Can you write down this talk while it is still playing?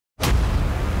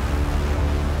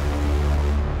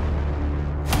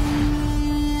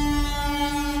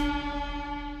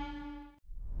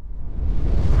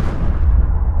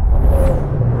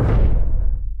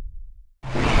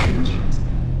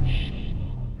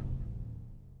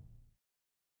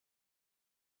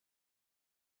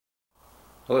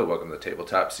Hello, welcome to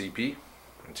Tabletop CP.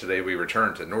 And today we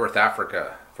return to North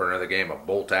Africa for another game of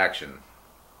bolt action.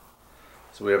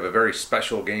 So we have a very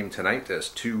special game tonight as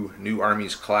two new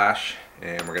armies clash,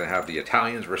 and we're going to have the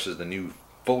Italians versus the new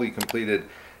fully completed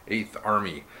 8th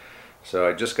Army. So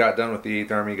I just got done with the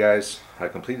 8th Army, guys. I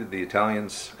completed the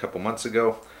Italians a couple months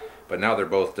ago, but now they're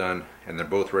both done and they're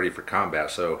both ready for combat.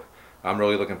 So I'm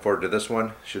really looking forward to this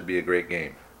one. Should be a great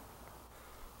game.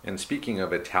 And speaking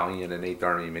of Italian and 8th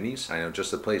Army minis, I know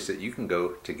just a place that you can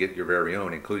go to get your very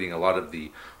own, including a lot of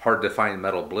the hard-to-find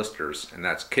metal blisters, and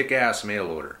that's Kick-Ass Mail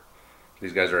Order.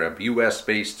 These guys are a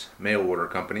US-based mail order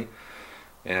company,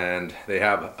 and they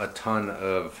have a ton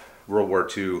of World War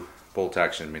II bolt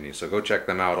action minis, so go check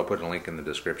them out. I'll put a link in the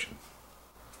description.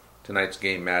 Tonight's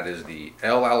game mat is the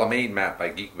El Alamein mat by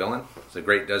Geek Villain. It's a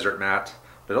great desert mat,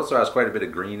 but it also has quite a bit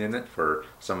of green in it for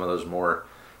some of those more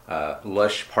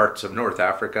lush parts of North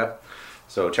Africa.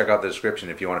 So check out the description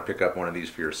if you want to pick up one of these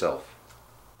for yourself.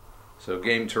 So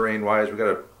game terrain wise, we've got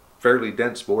a fairly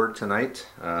dense board tonight.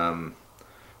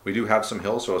 We do have some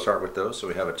hills, so I'll start with those. So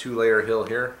we have a 2-layer hill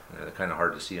here. They're kind of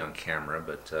hard to see on camera,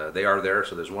 but they are there.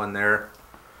 So there's one there.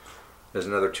 There's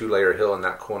another 2-layer hill in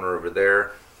that corner over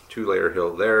there. 2-layer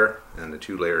hill there, and the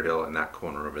 2-layer hill in that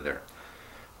corner over there.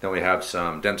 Then we have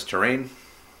some dense terrain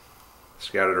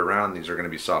scattered around. These are going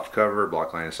to be soft cover,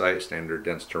 block line of sight, standard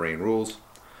dense terrain rules.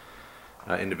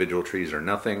 Individual trees are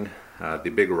nothing.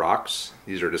 The big rocks,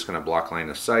 these are just going to block line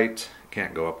of sight.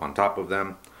 Can't go up on top of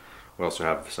them. We also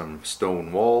have some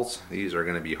stone walls. These are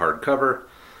going to be hard cover,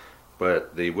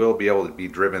 but they will be able to be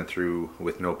driven through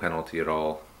with no penalty at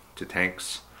all to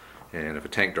tanks. And if a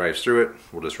tank drives through it,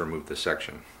 we'll just remove this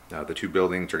section. The two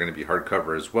buildings are going to be hard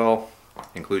cover as well,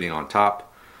 including on top.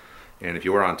 And if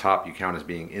you are on top, you count as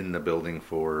being in the building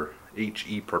for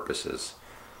HE purposes.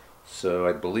 So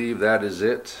I believe that is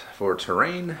it for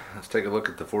terrain. Let's take a look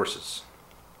at the forces.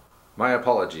 My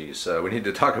apologies. We need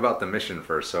to talk about the mission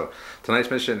first. So tonight's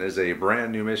mission is a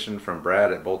brand new mission from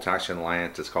Brad at Bolt Action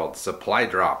Alliance. It's called Supply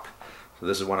Drop. So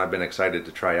this is one I've been excited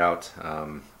to try out,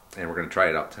 and we're going to try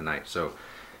it out tonight. So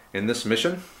in this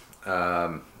mission,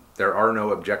 there are no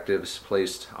objectives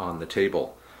placed on the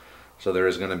table. So there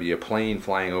is going to be a plane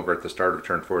flying over at the start of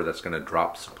turn 4 that's going to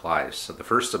drop supplies. So the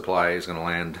first supply is going to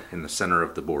land in the center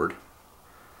of the board.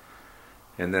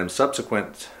 And then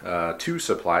subsequent 2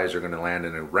 supplies are going to land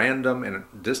in a random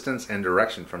distance and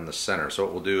direction from the center. So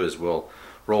what we'll do is we'll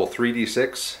roll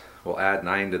 3d6, we'll add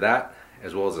 9 to that,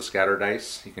 as well as a scatter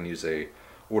dice. You can use a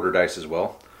order dice as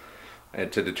well,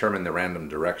 and to determine the random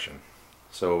direction.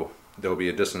 So there will be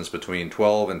a distance between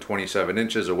 12 and 27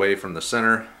 inches away from the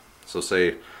center. So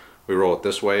say we roll it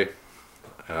this way,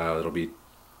 it'll be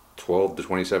 12 to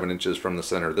 27 inches from the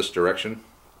center this direction,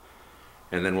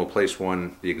 and then we'll place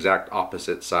one the exact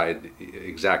opposite side, the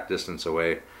exact distance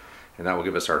away, and that will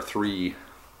give us our 3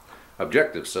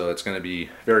 objectives. So it's going to be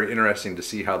very interesting to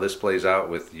see how this plays out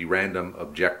with the random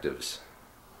objectives.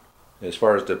 As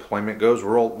far as deployment goes,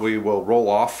 we will roll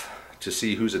off to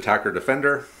see who's attacker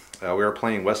defender. We are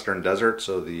playing Western Desert,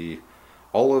 so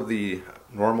all of the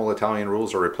normal Italian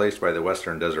rules are replaced by the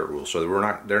Western Desert rules. So they're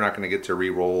not going to get to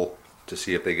re-roll to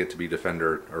see if they get to be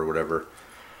defender or whatever.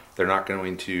 They're not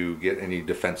going to get any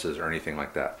defenses or anything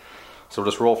like that. So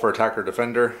we'll just roll for attacker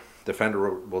defender.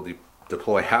 Defender will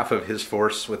deploy half of his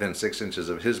force within 6 inches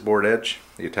of his board edge.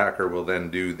 The attacker will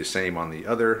then do the same on the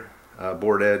other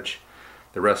board edge.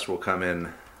 The rest will come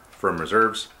in from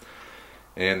reserves.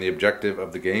 And the objective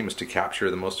of the game is to capture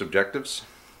the most objectives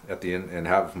at the end and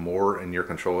have more in your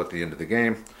control at the end of the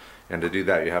game. And to do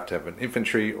that, you have to have an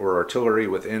infantry or artillery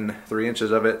within 3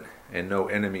 inches of it, and no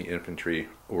enemy infantry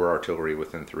or artillery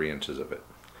within 3 inches of it.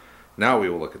 Now we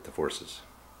will look at the forces.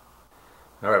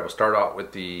 Alright, we'll start out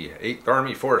with the 8th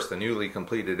Army Force, the newly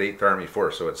completed 8th Army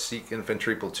Force. So it's Sikh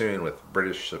Infantry Platoon with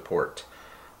British support.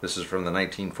 This is from the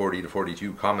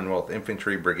 1940-42 Commonwealth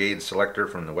Infantry Brigade Selector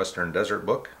from the Western Desert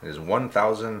book. It is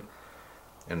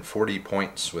 1,040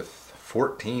 points with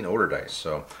 14 order dice.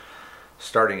 So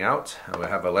starting out, we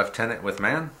have a lieutenant with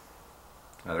man.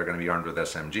 They're going to be armed with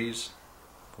SMGs.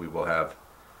 We will have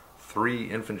 3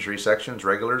 infantry sections,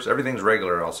 regulars. Everything's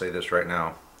regular, I'll say this right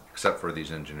now, except for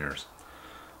these engineers.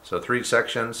 So 3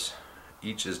 sections,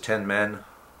 each is 10 men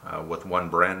with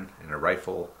 1 Bren and a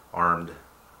rifle armed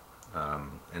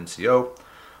NCO.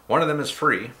 One of them is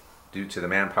free due to the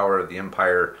manpower of the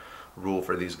Empire rule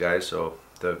for these guys. So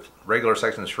the regular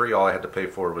section is free. All I had to pay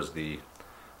for was the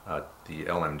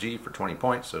LMG for 20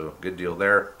 points, so good deal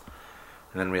there.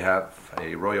 And then we have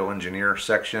a Royal Engineer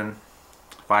section,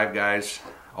 5 guys,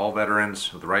 all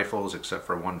veterans with rifles except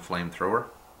for 1 flamethrower.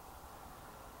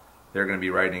 They're going to be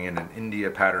riding in an India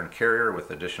pattern carrier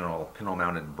with additional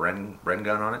pintle-mounted Bren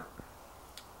gun on it.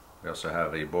 We also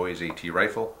have a boys AT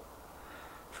rifle,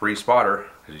 free spotter,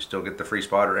 because you still get the free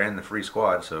spotter and the free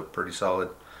squad, so pretty solid.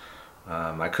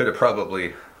 I could have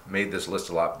probably made this list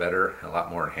a lot better, a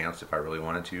lot more enhanced if I really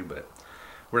wanted to, but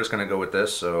we're just going to go with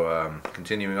this. So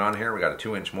continuing on here, we got a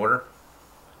 2-inch mortar,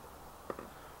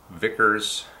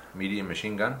 Vickers medium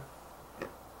machine gun,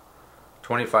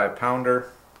 25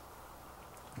 pounder.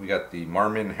 We got the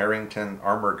Marmon Harrington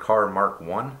Armored Car Mark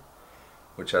 1,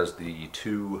 which has the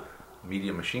 2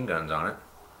 medium machine guns on it.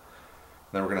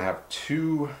 Then we're going to have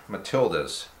 2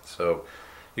 Matildas. So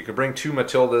you could bring 2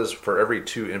 Matildas for every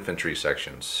 2 infantry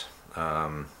sections.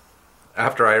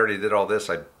 After I already did all this,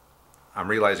 I'm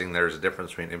realizing there's a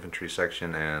difference between infantry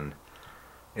section and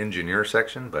engineer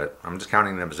section, but I'm just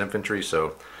counting them as infantry,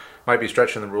 so might be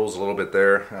stretching the rules a little bit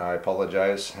there. I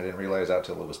apologize. I didn't realize that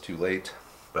till it was too late.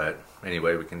 But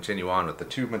anyway, we continue on with the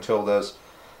 2 Matildas.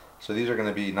 So these are going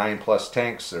to be 9+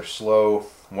 tanks. They're slow.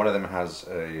 One of them has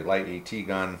a light AT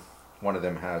gun. One of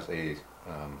them has a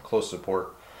close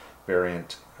support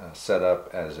variant set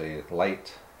up as a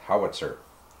light howitzer.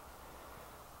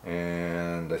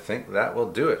 And I think that will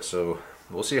do it. So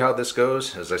we'll see how this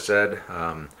goes. As I said,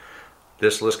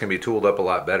 this list can be tooled up a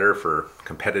lot better for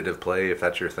competitive play if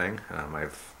that's your thing.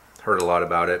 I've heard a lot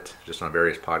about it just on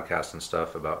various podcasts and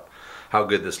stuff about how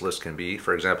good this list can be.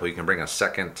 For example, you can bring a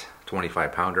second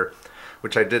 25 pounder,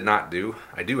 which I did not do.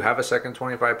 I do have a second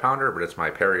 25 pounder, but it's my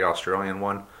Perry Australian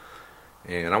one.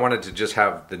 And I wanted to just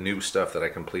have the new stuff that I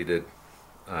completed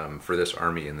for this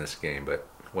army in this game. But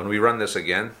when we run this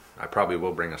again, I probably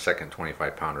will bring a second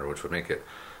 25 pounder, which would make it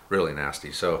really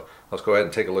nasty. So let's go ahead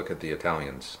and take a look at the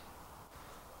Italians.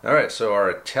 Alright, so our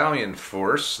Italian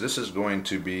force, this is going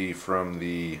to be from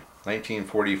the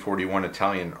 1940-41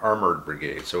 Italian Armored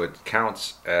Brigade. So it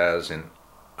counts as an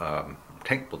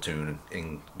tank platoon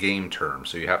in game terms.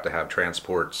 So you have to have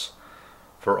transports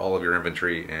for all of your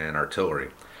infantry and artillery,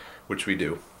 which we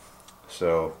do.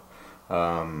 So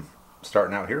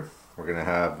starting out here, we're going to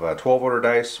have 12 order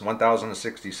dice,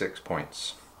 1,066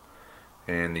 points.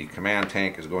 And the command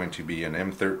tank is going to be an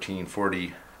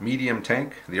M1340 medium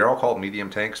tank. They're all called medium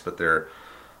tanks, but they're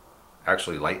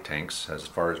actually light tanks as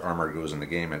far as armor goes in the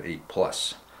game at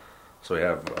 8+. So we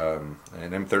have an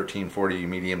M1340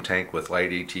 medium tank with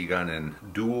light AT gun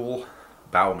and dual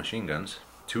bow machine guns,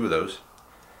 2 of those.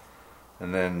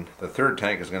 And then the third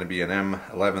tank is going to be an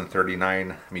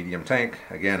M1139 medium tank,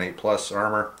 again 8+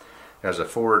 armor. It has a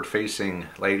forward facing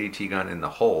light AT gun in the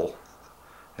hull,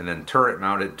 and then turret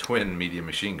mounted twin medium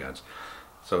machine guns.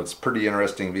 So it's a pretty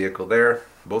interesting vehicle there.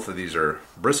 Both of these are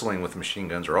bristling with machine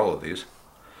guns, or all of these.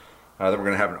 Then we're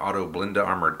going to have an Auto Blinda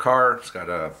armored car. It's got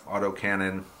a auto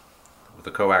cannon with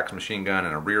a coax machine gun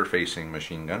and a rear facing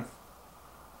machine gun.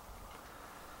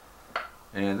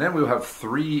 And then we'll have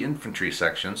 3 infantry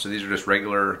sections. So these are just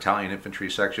regular Italian infantry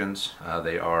sections.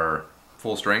 They are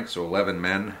full strength, so 11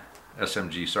 men,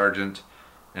 SMG sergeant,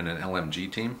 and an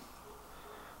LMG team.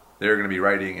 They're going to be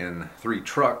riding in 3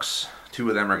 trucks. 2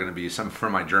 of them are going to be some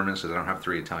from my Germans, because I don't have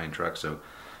 3 Italian trucks. So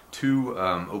 2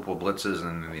 Opel Blitzes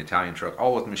and then the Italian truck,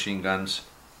 all with machine guns.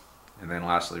 And then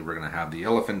lastly, we're going to have the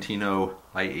Elefantino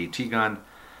light AT gun,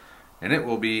 and it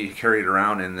will be carried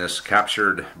around in this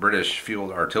captured British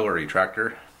field artillery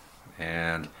tractor,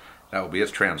 and that will be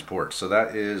its transport. So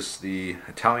that is the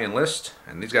Italian list,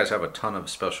 and these guys have a ton of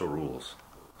special rules.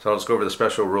 So let's go over the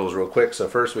special rules real quick. So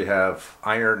first we have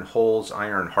iron holes,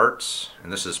 iron hearts,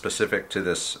 and this is specific to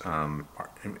this,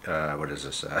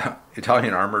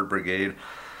 Italian Armored Brigade.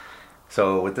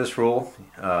 So with this rule,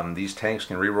 these tanks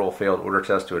can reroll failed order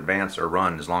tests to advance or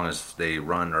run as long as they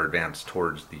run or advance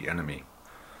towards the enemy.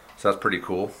 So that's pretty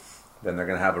cool. Then they're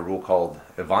going to have a rule called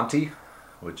Avanti,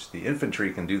 which the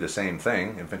infantry can do the same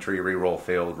thing. Infantry reroll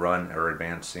failed run or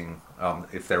advancing,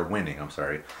 if they're winning, I'm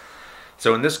sorry.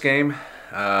 So in this game,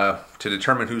 to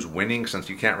determine who's winning, since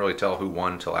you can't really tell who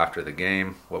won till after the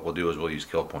game, what we'll do is we'll use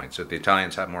kill points. So if the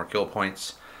Italians have more kill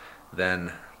points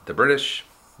than the British,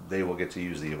 they will get to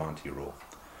use the Avanti rule.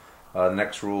 The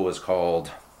next rule is called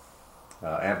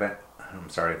I'm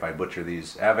sorry if I butcher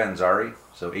these, Avanzari.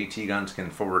 So AT guns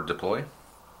can forward deploy.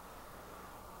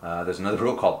 There's another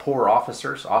rule called poor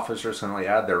officers. Officers can only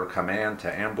add their command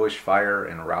to ambush, fire,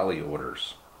 and rally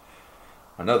orders.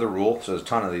 Another rule, so there's a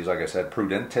ton of these, like I said,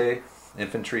 Prudente.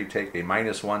 Infantry take a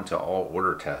 -1 to all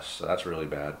order tests, so that's really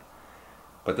bad.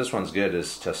 But this one's good,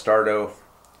 is Testardo.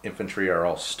 Infantry are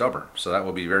all stubborn, so that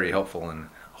will be very helpful in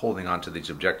holding on to these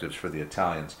objectives for the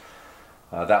Italians.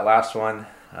 That last one,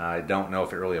 I don't know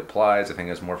if it really applies. I think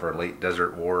it's more for a late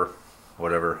desert war,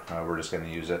 whatever. We're just going to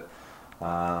use it.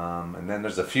 And then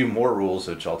there's a few more rules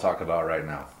which I'll talk about right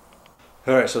now.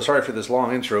 Alright, so sorry for this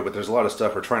long intro, but there's a lot of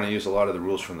stuff. We're trying to use a lot of the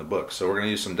rules from the book. So we're going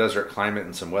to use some desert climate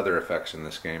and some weather effects in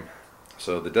this game.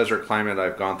 So the desert climate,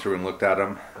 I've gone through and looked at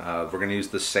them. We're going to use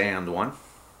the sand one.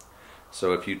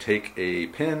 So if you take a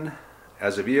pin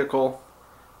as a vehicle,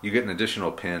 you get an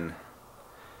additional pin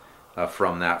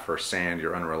from that for sand.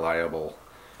 You're unreliable.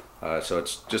 So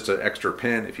it's just an extra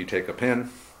pin if you take a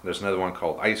pin. There's another one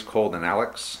called Ice Cold and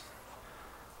Alex.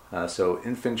 So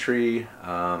infantry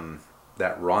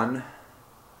that run,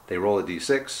 they roll a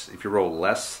d6. If you roll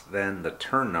less than the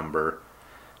turn number,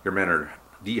 your men are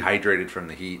dehydrated from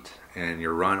the heat, and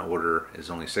your run order is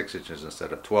only 6 inches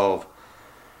instead of 12.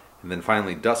 And then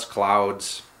finally, dust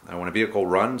clouds. When a vehicle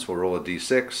runs, we'll roll a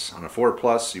d6. On a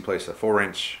 4+, you place a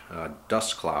 4-inch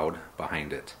dust cloud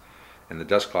behind it. And the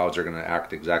dust clouds are going to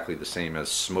act exactly the same as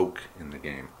smoke in the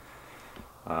game.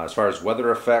 As far as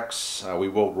weather effects, we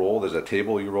will roll. There's a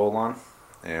table you roll on,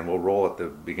 and we'll roll at the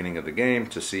beginning of the game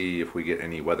to see if we get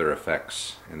any weather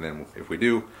effects. And then if we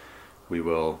do, we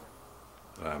will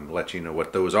let you know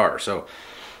what those are. So,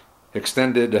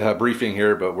 extended briefing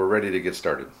here, but we're ready to get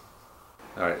started.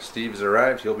 Alright, Steve's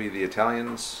arrived. He'll be the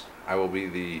Italians. I will be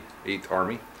the 8th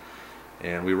Army.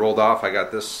 And we rolled off. I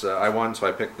got this, I won, so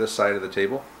I picked this side of the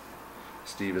table.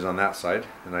 Steve is on that side.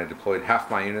 And I deployed half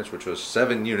my units, which was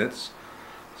 7 units.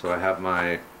 So I have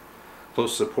my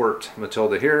close support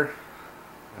Matilda here.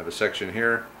 I have a section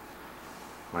here.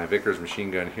 My Vickers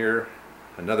machine gun here.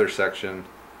 Another section.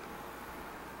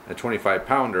 A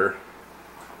 25-pounder.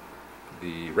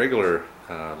 The regular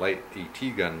light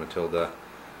AT gun Matilda.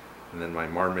 And then my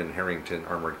Marmon Harrington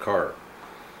armored car.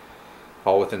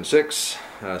 All within 6.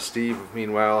 Steve,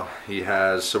 meanwhile, he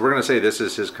has... So we're going to say this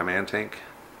is his command tank.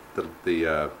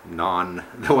 The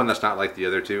one that's not like the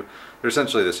other two. They're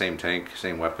essentially the same tank,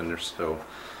 same weapon. So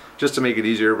just to make it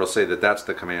easier, we'll say that that's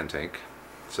the command tank.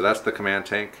 So that's the command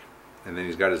tank, and then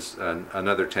he's got his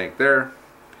another tank there.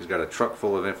 He's got a truck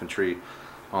full of infantry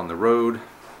on the road,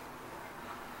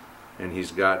 and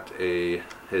he's got his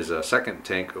second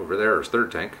tank over there, or his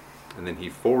third tank, and then he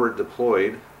forward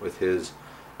deployed with his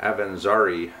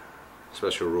Avanzari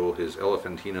special rule, his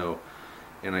Elefantino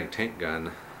anti-tank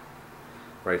gun,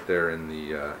 right there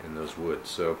in those woods.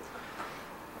 So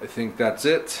I think that's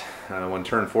it. When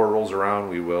turn 4 rolls around,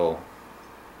 we will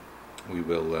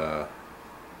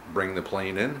bring the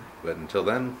plane in. But until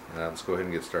then, let's go ahead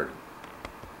and get started.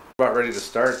 About ready to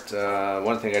start.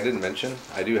 One thing I didn't mention,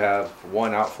 I do have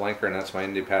one outflanker, and that's my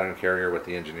Indy pattern carrier with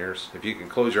the engineers. If you can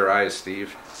close your eyes,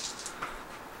 Steve,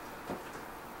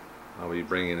 I'll be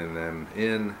bringing them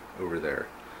in over there.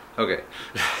 Okay,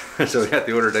 so we got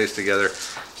the order dice together.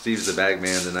 Steve's the bag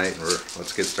man tonight, and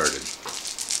let's get started.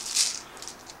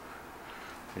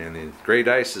 And the gray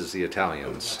dice is the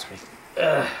Italians.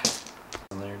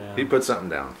 He put something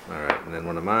down. All right, and then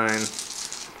one of mine.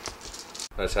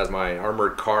 I just had my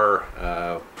armored car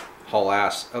haul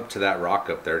ass up to that rock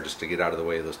up there just to get out of the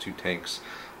way of those 2 tanks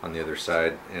on the other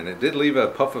side. And it did leave a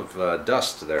puff of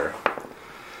dust there.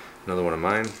 Another one of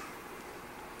mine.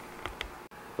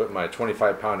 Put my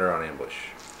 25-pounder on ambush.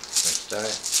 Next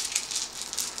die.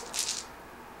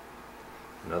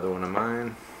 Another one of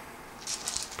mine.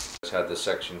 Just had this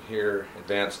section here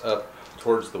advance up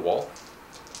towards the wall,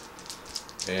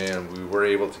 and we were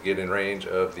able to get in range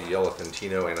of the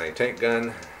Elefantino anti-tank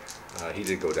gun. He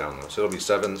did go down though, so it'll be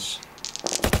 7s.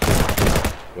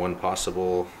 One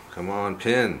possible. Come on,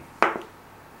 pin.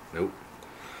 Nope.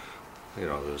 Look at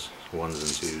all those 1s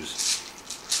and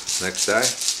 2s. Next die.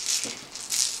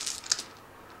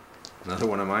 Another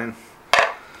one of mine.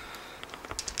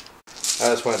 I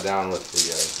just went down with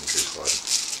the infantry squad.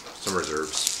 Some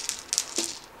reserves.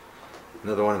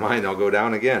 Another one of mine, I'll go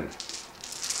down again.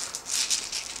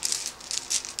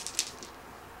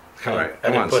 Alright,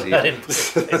 come on, Steve.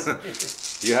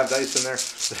 Do you have dice in there?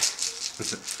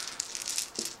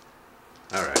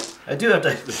 Alright. I do have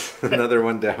dice. Another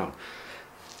one down.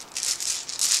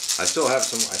 I still have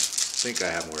some... I think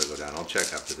I have more to go down. I'll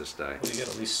check after this die. Well, you get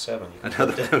at least 7.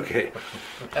 Another, okay.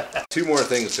 2 more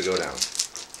things to go down.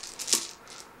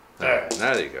 Alright,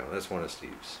 now there you go. That's one of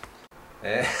Steve's.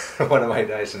 And one of my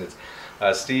dice, and it's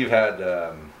Steve had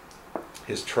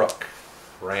his truck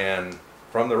ran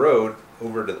from the road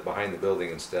over to behind the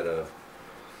building instead of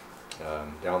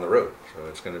down the road. So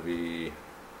it's going to be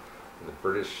the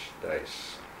British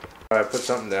dice. I put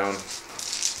something down.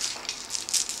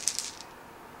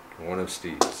 One of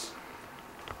Steve's.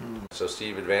 So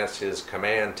Steve advanced his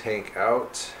command tank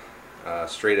out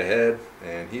straight ahead,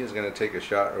 and he is going to take a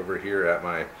shot over here at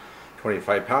my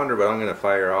 25-pounder, but I'm going to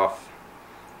fire off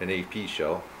an AP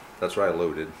shell. That's what I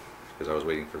loaded because I was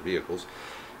waiting for vehicles.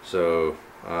 So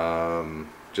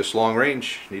just long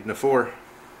range, needing a 4.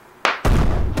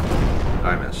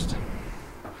 I missed.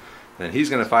 And he's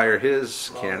going to fire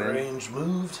his cannon. Long range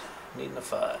moved, needing a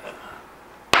 5.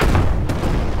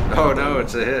 Oh no,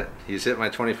 it's a hit. He's hit my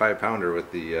 25 pounder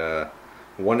with the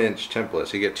 1-inch template.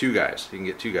 So you get 2 guys. You can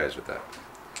get 2 guys with that.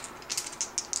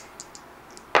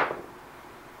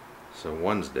 So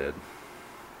 1's dead.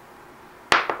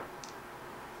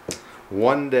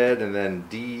 1 dead, and then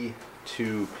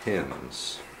D2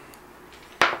 pins.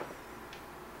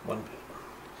 1 pin.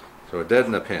 So a dead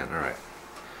and a pin. All right.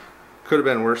 Could have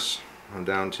been worse. I'm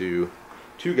down to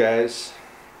 2 guys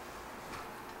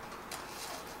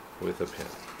with a pin.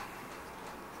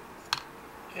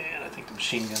 And I think the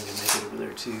machine gun can make it over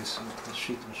there too, so I'll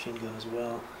shoot the machine gun as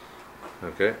well.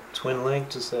 Okay. Twin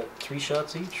linked, is that 3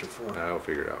 shots each or 4? I'll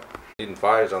figure it out. Needing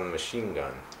 5s on the machine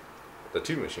gun. The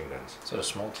 2 machine guns. Is that a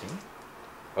small team?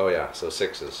 Oh yeah, so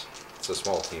 6s. It's a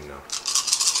small team now.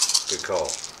 Good call.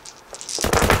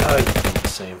 I think the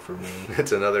same for me.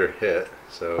 It's another hit.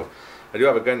 So I do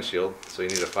have a gun shield, so you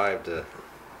need a 5 to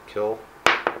kill.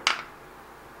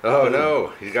 Oh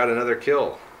no, you got another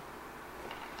kill.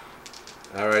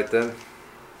 Alright then.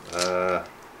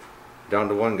 Down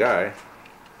to 1 guy.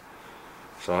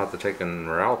 So I'll have to take a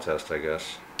morale test, I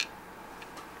guess.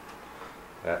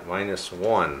 At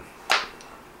 -1.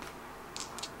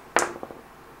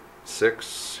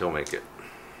 6, he'll make it.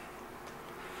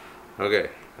 Okay,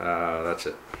 that's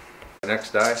it.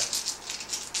 Next die.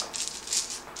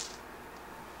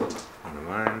 One of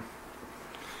mine.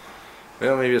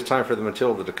 Well, maybe it's time for the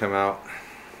Matilda to come out.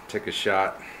 Take a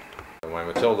shot. My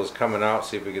Matilda's coming out,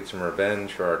 see if we get some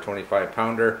revenge for our 25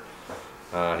 pounder.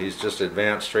 He's just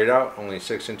advanced straight out, only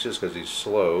 6 inches because he's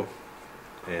slow.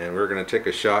 And we're going to take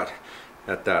a shot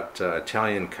at that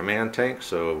Italian command tank.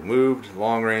 So moved,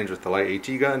 long range with the light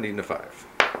AT gun, needing a 5.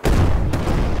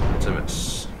 It's a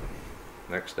miss.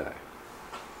 Next die.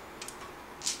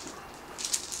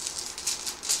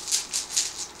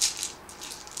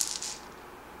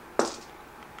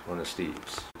 One of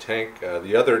Steve's. Tank,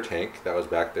 the other tank that was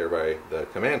back there by the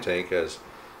command tank has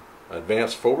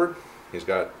advanced forward. He's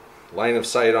got line of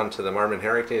sight onto the Marmon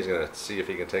Harrington. He's going to see if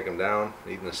he can take him down.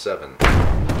 Needing a 7. 6,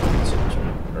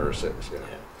 right? Or 6, yeah.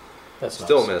 That's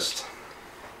Still nice. missed.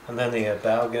 And then the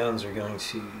bow guns are going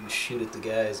to shoot at the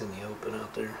guys in the open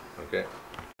out there. Okay.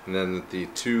 And then the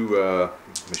 2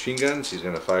 machine guns, he's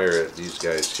going to fire at these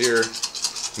guys here.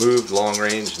 Moved, long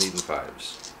range, needing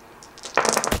 5s.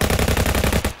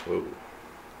 Whoa.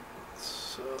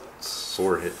 So it's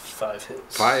 4 hits. 5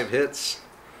 hits. 5 hits?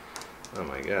 Oh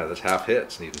my god, that's half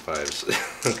hits, needing 5s.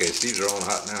 Okay, Steve's rolling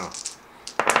hot now.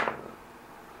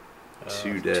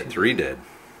 2 dead, 3 dead.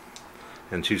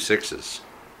 And 2 6s.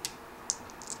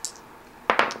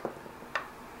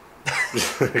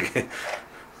 Okay.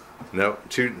 Nope,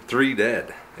 3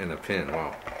 dead and a pin.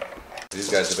 Wow. These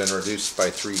guys have been reduced by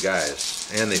 3 guys,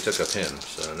 and they took a pin.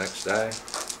 So next die.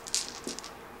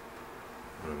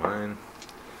 One of mine.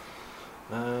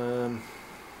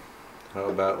 How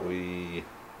about let me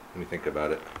think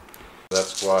about it. That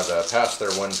squad passed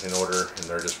their 1 pin order, and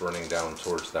they're just running down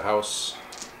towards the house.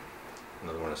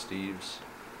 Another one of Steve's.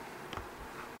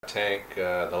 Tank,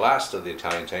 the last of the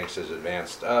Italian tanks is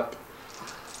advanced up.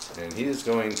 And he is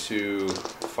going to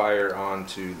fire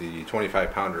onto the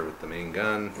 25 pounder with the main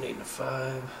gun. Needing a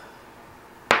 5.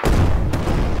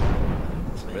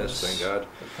 It's a miss, thank God.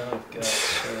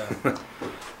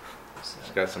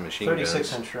 He's got some machine guns.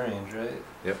 36 inch range, right?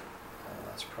 Yep.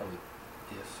 That's probably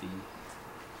iffy.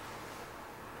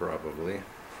 Probably.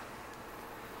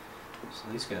 So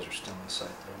these guys are still in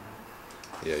sight though,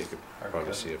 right? Yeah, you could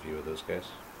probably see a few of those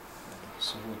guys.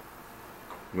 So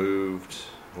Moved,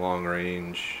 long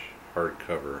range, hard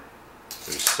cover.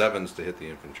 There's 7s to hit the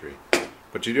infantry.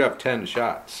 But you do have 10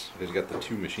 shots because you got the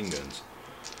 2 machine guns,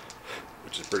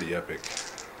 which is pretty epic.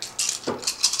 So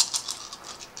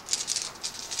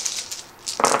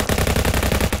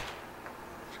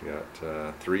you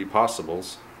got 3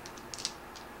 possibles.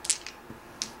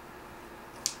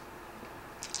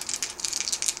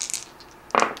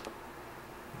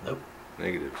 nope.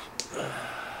 Negatives.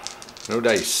 No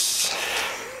dice.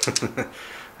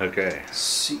 Okay.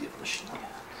 Sea of machine gun.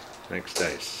 Next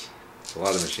dice. There's a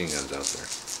lot of machine guns out there.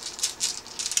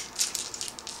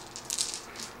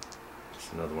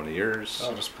 It's another one of yours.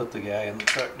 I'll just put the guy in the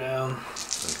truck down.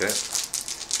 Okay.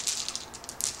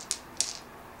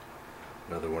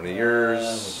 Another one of We'll yours.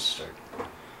 just start.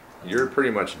 You're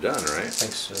pretty much done, right? I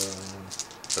think so.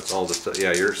 That's all the stuff. Yeah,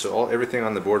 everything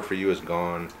on the board for you is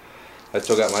gone. I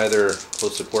still got my other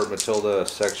close support Matilda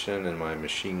section and my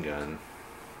machine gun.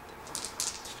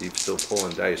 Steve's still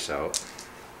pulling dice out.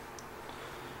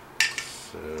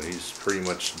 So he's pretty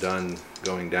much done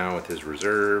going down with his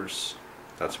reserves.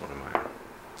 That's one of mine.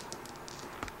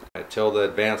 Tilda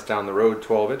advanced down the road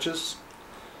 12 inches.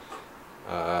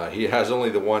 He has only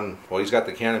the one, well, he's got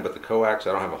the cannon, but the coax,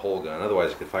 I don't have a whole gun.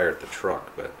 Otherwise, I could fire at the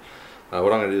truck. But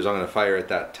what I'm going to do is I'm going to fire at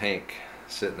that tank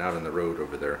sitting out in the road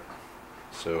over there.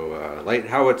 So light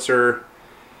howitzer,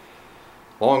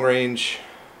 long range,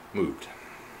 moved.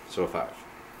 So a 5.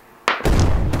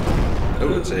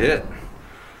 Oh, it's a hit.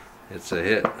 It's a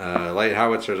hit. Light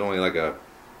howitzer is only like a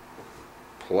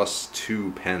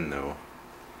 +2 pen though.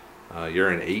 You're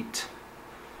an 8.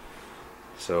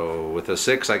 So with a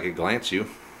 6 I could glance you.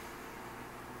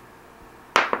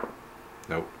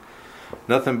 Nope.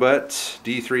 Nothing but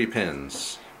D3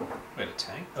 pins. Wait, a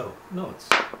tank? Oh, no, it's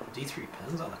D3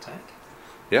 pins on a tank?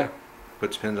 Yeah,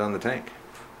 puts pins on the tank.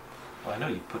 Well, I know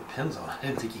you put pins on it. I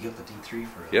didn't think you got the D3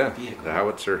 for a vehicle. The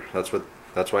howitzer.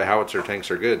 That's why howitzer tanks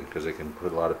are good, because they can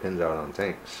put a lot of pins out on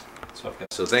tanks.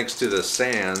 So thanks to the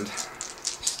sand,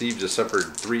 Steve just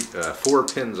suffered 4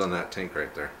 pins on that tank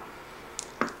right there.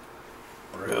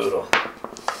 Brutal.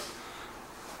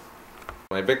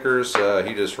 My Vickers,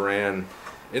 he just ran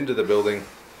into the building,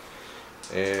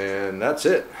 and that's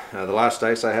it. The last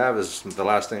dice I have is the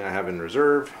last thing I have in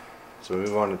reserve, so we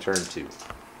move on to turn 2.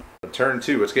 Turn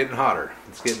 2, it's getting hotter.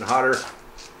 It's getting hotter.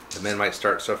 The men might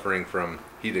start suffering from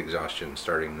heat exhaustion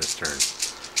starting this turn.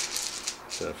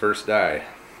 So first die.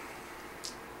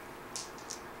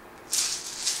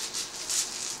 It's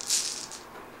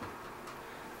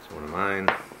one of mine.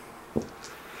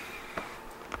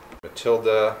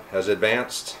 Matilda has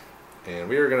advanced, and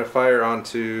we are going to fire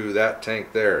onto that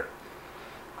tank there.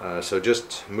 So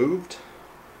just moved,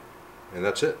 and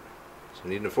that's it. So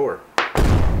needing a 4.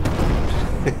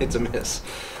 It's a miss.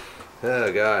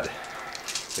 Oh God.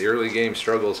 The early game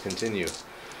struggles continue.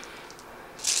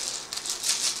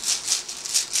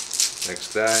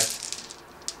 Next die.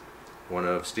 One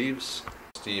of Steve's.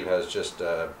 Steve has just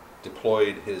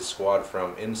deployed his squad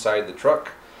from inside the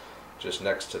truck, just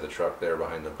next to the truck there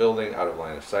behind the building, out of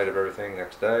line of sight of everything.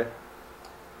 Next die.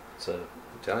 It's a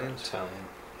Italians? Italian.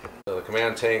 So the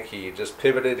command tank, he just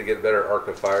pivoted to get a better arc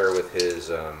of fire with his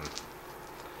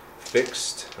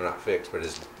not fixed, but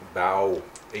his bow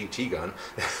AT gun.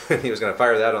 He was going to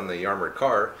fire that on the armored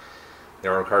car. The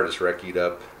armored car just recce'd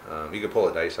up. You could pull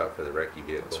a dice out for the recce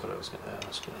vehicle. That's what I was going to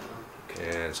ask.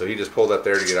 Okay. And so he just pulled up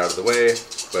there to get out of the way,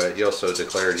 but he also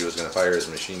declared he was going to fire his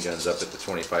machine guns up at the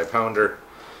 25-pounder.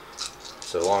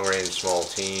 So long range, small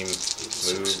team,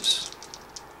 moves.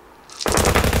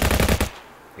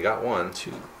 He got 1.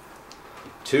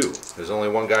 2. There's only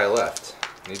 1 guy left.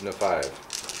 Needing a 5.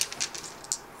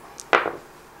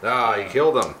 Ah, he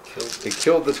killed him. He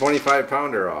killed the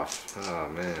 25-pounder off. Oh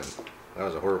man, that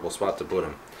was a horrible spot to put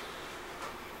him.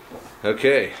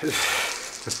 Okay. That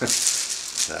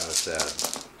was sad.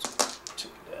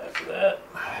 After that,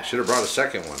 I should have brought a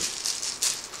second one.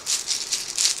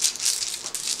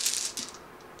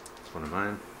 It's one of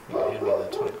mine. you can hand me the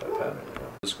 25-pounder.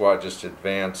 The squad just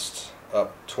advanced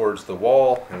up towards the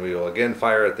wall, and we will again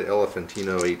fire at the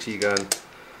Elefantino AT gun.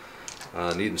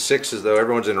 Needing 6s though.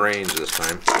 Everyone's in range this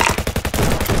time.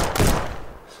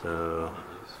 So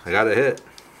I got a hit.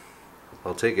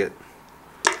 I'll take it.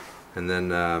 And then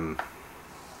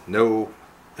no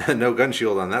gun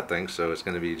shield on that thing, so it's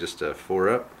going to be just a 4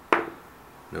 up.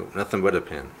 Nope, nothing but a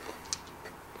pin.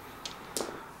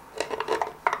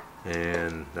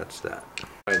 And that's that.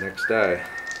 Alright, next die.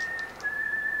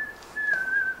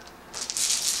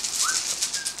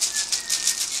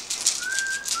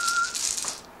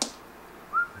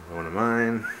 One of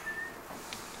mine.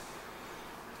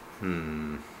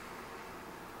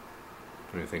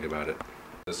 Let me think about it.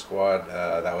 The squad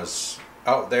that was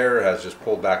out there has just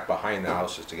pulled back behind the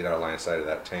house just to get out of line of sight of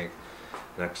that tank.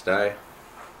 Next die.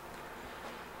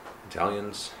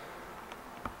 Italians.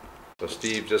 So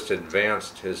Steve just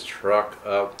advanced his truck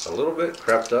up a little bit,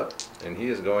 crept up, and he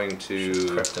is going to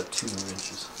Crept up 2 more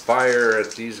inches. fire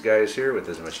at these guys here with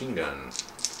his machine gun.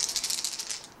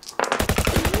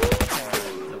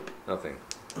 Nope. Nothing.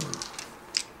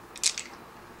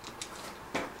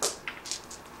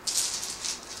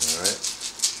 Alright,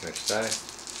 next die.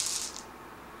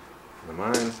 One of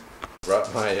mine.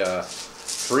 Brought my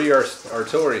 3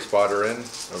 artillery spotter in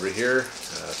over here,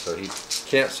 so he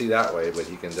can't see that way, but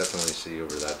he can definitely see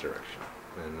over that direction.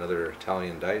 And another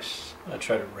Italian dice. I'm going to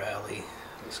try to rally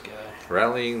this guy.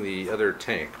 Rallying the other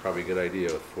tank, probably a good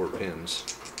idea with 4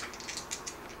 pins.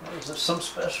 Is there some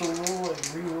special rule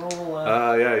like re-roll?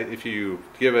 Yeah, if you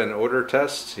give an order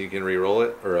test, you can re-roll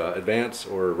it, or advance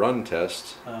or run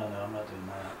test. Oh no, I'm not doing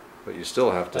that. But you still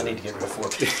have to. I need to get rid of 4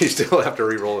 pins. You still have to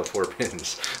re-roll at 4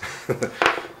 pins.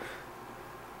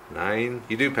 9.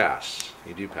 You do pass.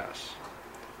 You do pass.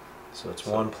 So it's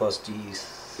 1 plus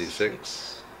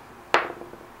D6.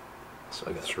 So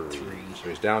I got 3. So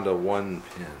he's down to 1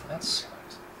 pin. That's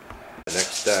The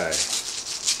next die.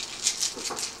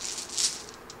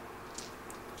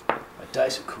 my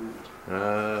dice are cool.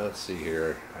 Let's see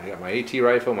here. I got my AT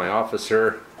rifle, my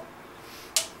officer,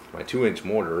 my 2-inch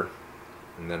mortar,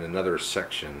 and then another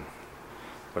section.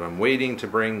 But I'm waiting to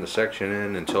bring the section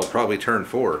in until probably turn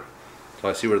 4. Until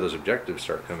I see where those objectives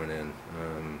start coming in.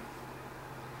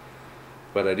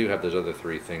 But I do have those other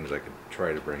 3 things I could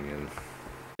try to bring in.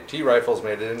 AT rifle's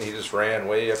made it in. He just ran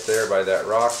way up there by that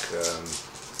rock.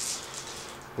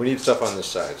 We need stuff on this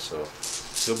side, so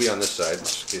he'll be on this side in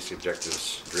case the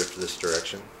objectives drift this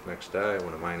direction. Next die, I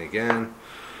want to mine again.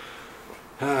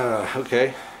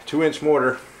 Okay, 2-inch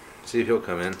mortar. See if he'll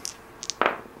come in.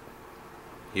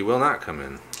 He will not come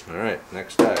in. Alright,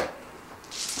 next die.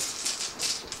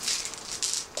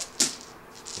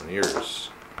 One of yours.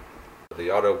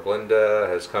 The auto Glenda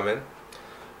has come in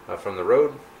from the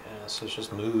road. Yeah, so it's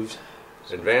just moved.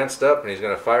 Advanced up, and he's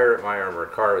going to fire at my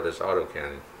armored car with this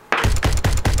autocannon.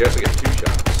 He has to get 2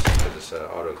 shots with this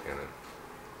autocannon.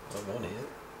 Oh, 1 hit.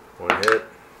 1 hit.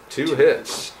 2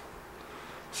 hits.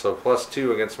 So plus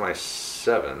 2 against my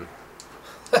 7.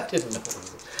 I didn't know.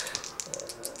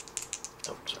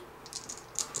 Oh, sorry.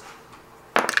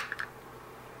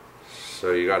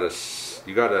 So you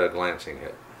got a glancing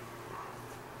hit.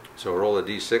 So roll a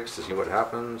d6 to see what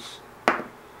happens.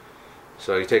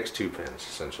 So he takes 2 pins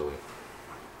essentially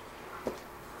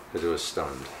because it was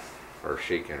stunned or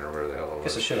shaken or whatever the hell it was. I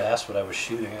guess I should have asked what I was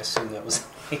shooting. I assumed that was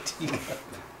an AT gun.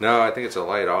 No, I think it's a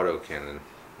light auto cannon.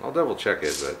 I'll double check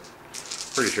it, but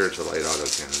pretty sure it's a light auto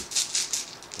cannon.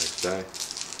 Next die.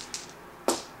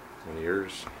 One of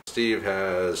yours. Steve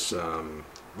has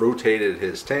rotated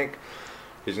his tank.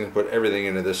 He's going to put everything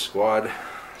into this squad.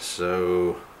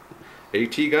 So,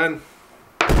 AT gun.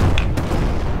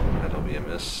 That'll be a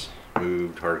miss.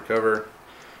 Moved hard cover.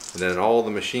 And then all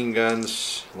the machine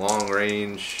guns, long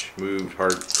range, moved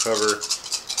hard cover.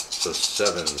 So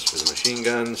 7s for the machine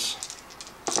guns.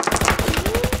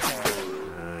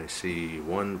 I see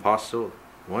one possible.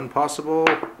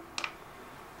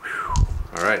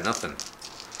 All right, nothing.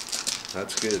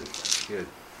 That's good. That's good.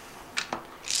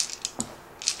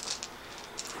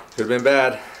 Could have been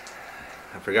bad.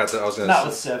 I forgot that I was gonna. Not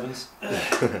with 7s.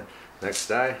 Next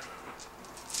die.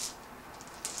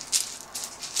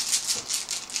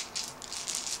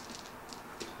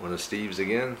 One of Steve's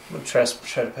again. I'm gonna try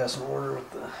to pass an order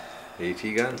with the AT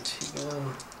gun. AT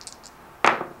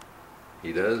gun.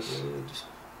 He does. Good.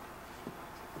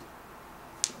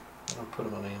 I'll put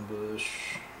him on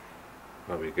ambush.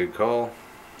 Probably a good call.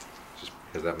 Just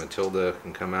because that Matilda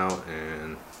can come out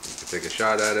and you can take a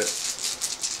shot at it.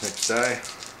 Next die.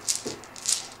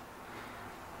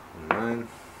 9.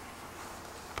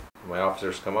 My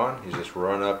officers come on. He's just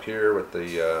run up here with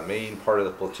the main part of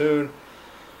the platoon.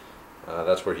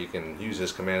 That's where he can use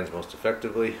his commands most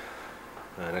effectively.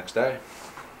 Next die.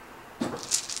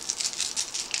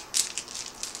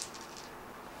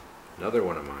 Another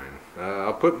one of mine.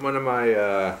 I'll put one of my.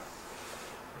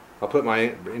 I'll put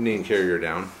my Indian carrier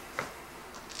down.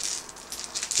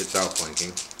 It's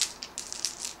outflanking.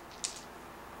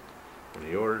 One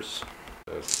of yours.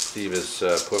 Steve has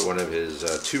put one of his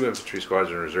 2 infantry squads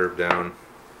in reserve down.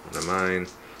 One of mine.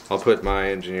 I'll put my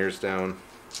engineers down.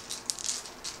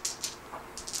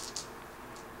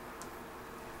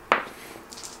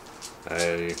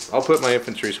 I'll put my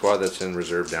infantry squad that's in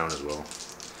reserve down as well.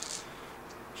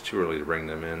 It's too early to bring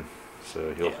them in,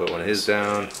 so he'll put one of his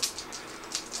down.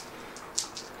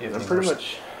 I'm pretty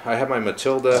much. I have my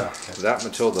Matilda. Okay. That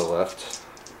Matilda left.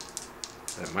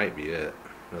 That might be it.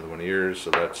 Another one of yours. So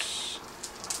that's.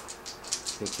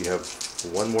 I think you have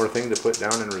one more thing to put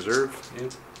down in reserve.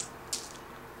 Yep.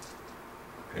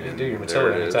 You can do your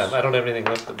Matilda anytime. I don't have anything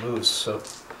left that moves, so.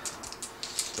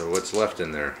 So what's left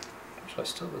in there? I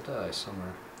still have a die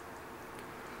somewhere.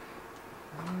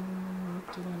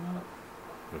 Did I not?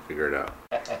 We'll figure it out.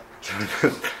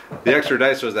 The extra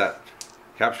dice was that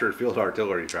captured field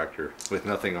artillery tractor with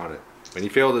nothing on it. And he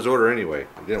failed his order anyway.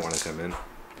 He didn't want to come in.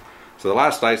 So the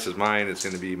last dice is mine. It's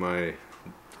going to be my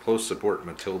close support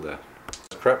Matilda.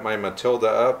 Prep my Matilda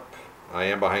up. I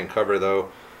am behind cover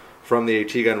though from the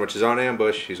AT gun, which is on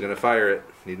ambush. He's going to fire it.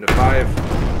 Needing a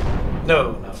 5.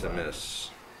 No, that's a miss.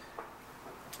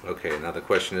 Okay, now the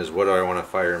question is, what do I want to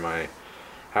fire my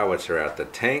howitzer at? The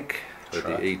tank or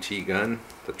the AT gun?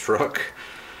 The truck?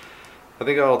 I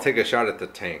think I'll take a shot at the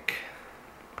tank.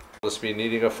 I'll just be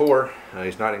needing a 4.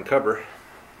 He's not in cover,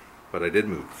 but I did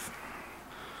move.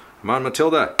 Come on,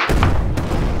 Matilda.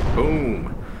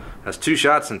 Boom. That's 2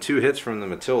 shots and 2 hits from the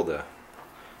Matilda.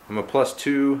 I'm a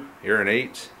 +2, you're an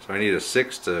 8, so I need a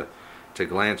 6 to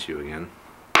glance you again.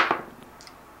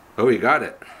 Oh, you got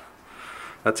it.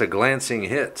 That's a glancing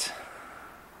hit.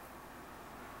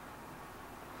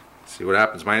 See what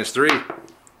happens. -3.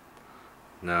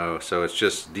 No, so it's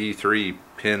just D3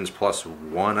 pins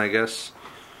 +1, I guess.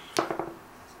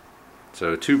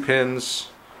 So 2 pins,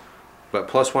 but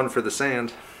 +1 for the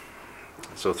sand.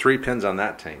 So 3 pins on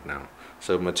that tank now.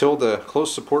 So Matilda,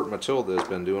 close support Matilda has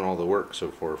been doing all the work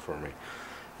so far for me.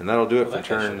 And that'll do it for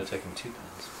turn should have taken 2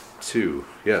 pins. 2.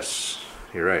 Yes,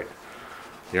 you're right.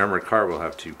 The armored car will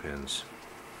have 2 pins.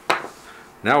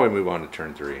 Now we move on to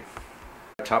turn 3.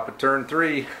 Top of turn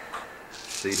 3.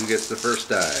 See who gets the first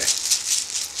die.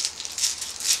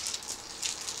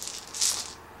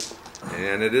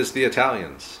 And it is the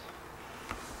Italians.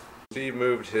 Steve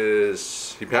moved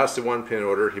he passed the 1 pin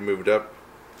order, he moved up,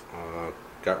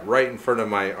 got right in front of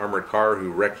my armored car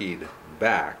who wrecked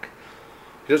back.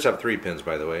 He does have 3 pins,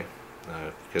 by the way,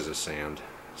 because of sand.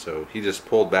 So he just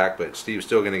pulled back, but Steve's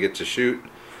still going to get to shoot.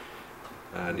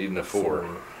 Needing a 4.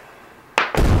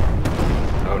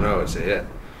 Oh no, it's a hit.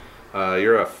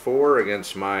 You're a 4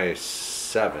 against my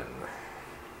 7.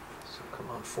 So come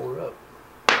on, 4 up.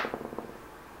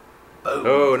 Boom.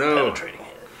 Oh no. Penetrating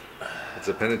hit. It's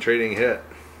a penetrating hit.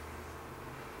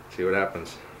 See what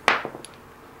happens.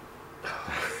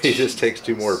 He just takes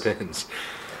 2 more pins.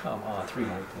 Come on, 3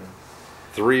 more pins.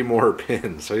 3 more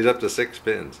pins. So he's up to 6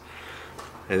 pins.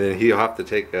 And then he'll have to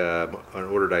take an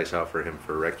order dice out for him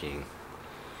for wrecking.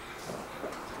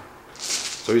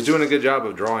 So he's doing a good job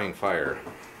of drawing fire.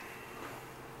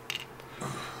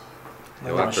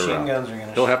 He'll have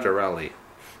to rally.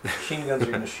 Machine guns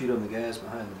are going to shoot on the guys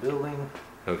behind the building.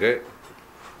 Okay.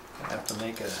 I have to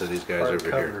make a so these guys over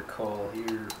cover here. Call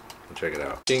here. We'll check it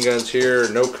out. Machine guns here,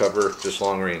 no cover, just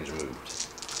long range moved.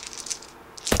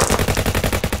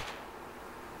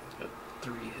 Got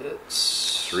 3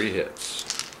 hits. 3 hits.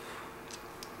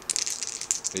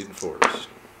 Needing 4s.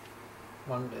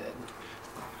 1 dead.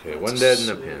 Okay, 1 dead and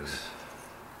a pin.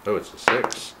 Oh, it's a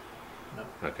 6. No.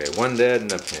 Okay, 1 dead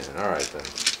and a pin. Alright then.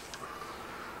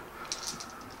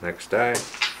 Next die.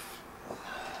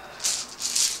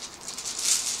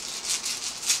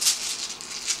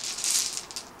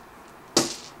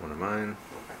 One of mine.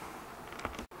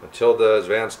 Matilda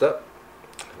advanced up.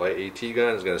 Light AT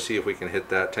gun is going to see if we can hit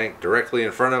that tank directly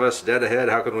in front of us, dead ahead.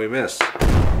 How can we miss?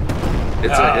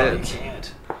 It's a hit. You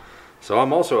can't. So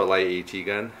I'm also a light AT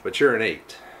gun, but you're an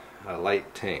 8. A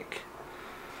light tank.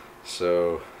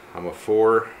 So I'm a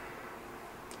 4.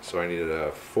 So I needed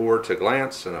a 4 to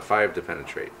glance and a 5 to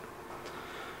penetrate.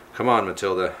 Come on,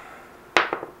 Matilda.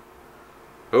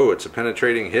 Oh, it's a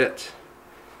penetrating hit.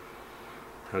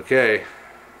 Okay,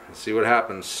 let's see what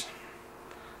happens.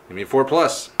 Give me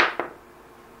 4+.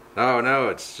 No, no,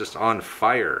 it's just on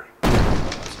fire.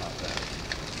 That's not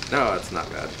bad. No, it's not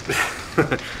bad.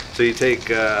 So you take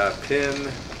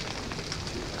pin,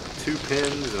 2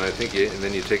 pins, and and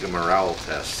then you take a morale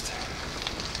test.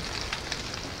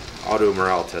 Auto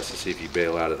morale test to see if you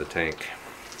bail out of the tank.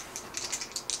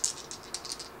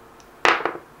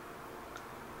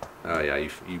 Oh yeah,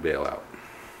 you bail out.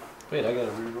 Wait, I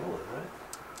gotta re-roll it,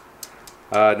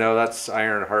 right? No, that's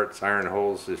Iron Hearts, Iron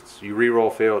Holes. It's you re-roll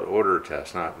failed order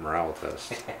test, not morale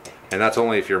test. And that's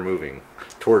only if you're moving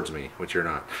towards me, which you're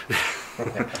not.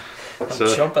 I'm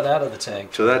jumping out of the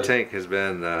tank. So that tank has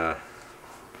been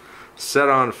set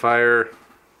on fire,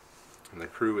 and the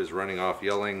crew is running off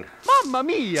yelling, "Mamma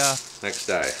mia!" Next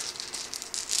die.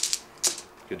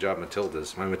 Good job,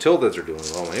 Matildas. My Matildas are doing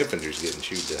well. My infantry's getting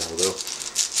chewed to hell, though.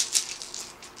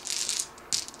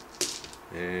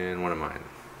 And one of mine.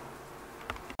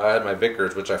 I had my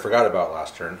Vickers, which I forgot about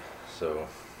last turn, so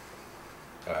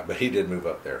but he did move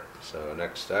up there. So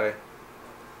next die.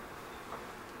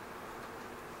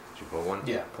 Did you pull one?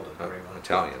 Yeah, pulled a gray one.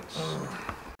 Italians.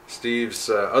 Steve's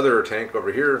other tank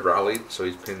over here rallied, so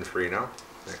he's pin free now.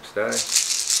 Next die.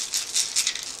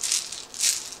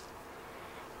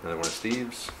 Another one of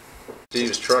Steve's.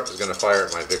 Steve's truck is going to fire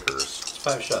at my Vickers. It's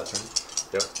 5 shots, right?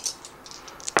 Yep.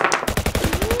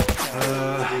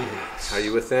 Are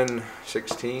you within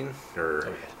 16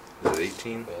 or is it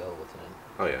 18? Well, within.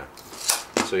 Oh yeah.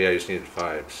 So yeah, you just needed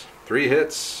 5s. 3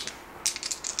 hits.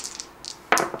 It's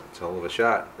a hell of a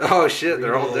shot. Oh shit,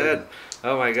 they're all dead.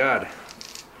 Oh my god.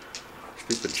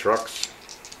 Stupid trucks.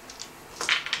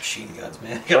 Machine guns,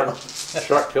 man.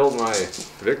 Truck killed my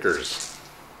Vickers.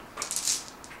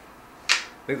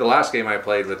 I think the last game I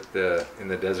played with in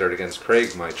the desert against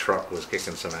Craig, my truck was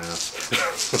kicking some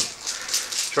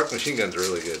ass. Truck machine guns are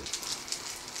really good.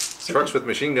 Trucks with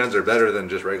machine guns are better than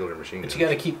just regular machine guns. But you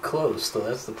got to keep close, though.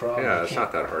 That's the problem. Yeah, it's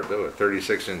not that hard though. At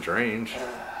 36-inch range,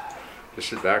 just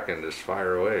sit back and just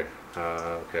fire away.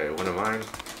 Okay, one of mine.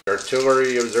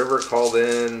 Artillery observer called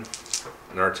in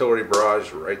an artillery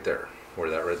barrage right there, where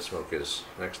that red smoke is.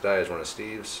 Next die is one of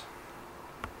Steve's.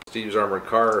 Steve's armored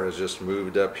car has just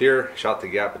moved up here, shot the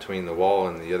gap between the wall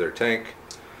and the other tank.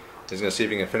 He's going to see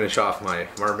if he can finish off my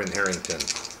Marvin Harrington.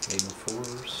 8 and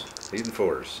 4s. 8 and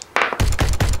 4s.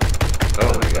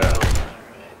 Oh my god.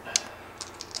 Alright.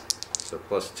 So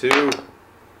 +2.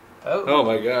 Oh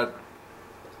my god.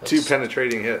 That's 2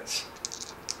 penetrating hits.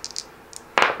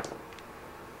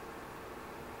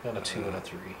 Got a 2 and a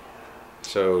 3.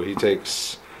 So he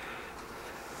takes,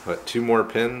 what, 2 more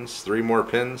pins? 3 more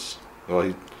pins?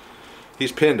 Well,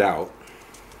 he's pinned out.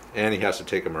 And he has to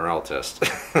take a morale test.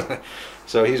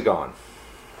 So he's gone.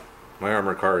 My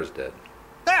armored car is dead.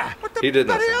 Ah, what the He did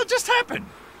nothing. hell just happened?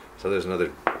 So there's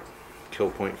another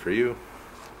kill point for you.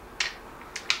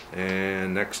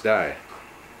 And next die.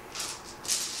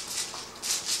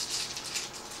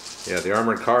 Yeah, the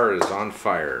armored car is on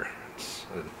fire. It's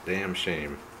a damn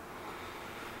shame.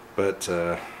 But,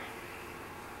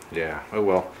 yeah, oh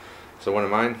well. So one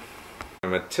of mine.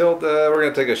 Matilda, we're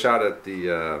going to take a shot at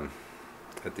the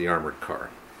armored car.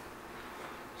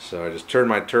 So I just turned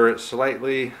my turret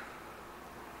slightly.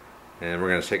 And we're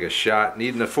going to take a shot.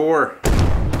 Needing a 4.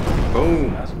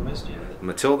 Boom. Hasn't missed yet.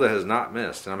 Matilda has not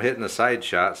missed. And I'm hitting a side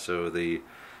shot, so the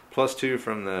 +2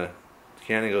 from the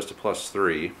cannon goes to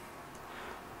 +3.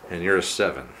 And you're a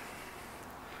 7.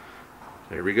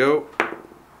 There we go.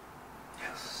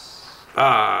 Yes.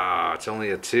 Ah, it's only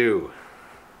a 2.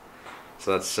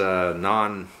 So that's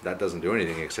that doesn't do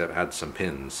anything except add some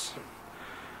pins.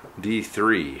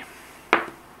 D3.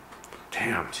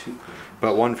 Damn. 2 pins.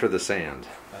 But 1 for the sand.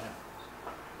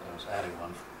 I was adding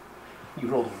 1. You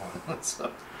rolled a 1.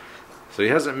 So So he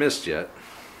hasn't missed yet.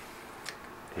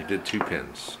 He did 2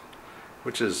 pins,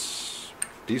 which is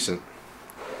decent.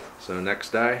 So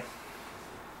next die.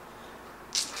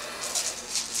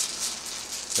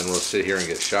 And we'll sit here and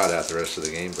get shot at the rest of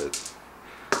the game, but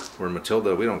we're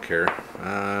Matilda, we don't care.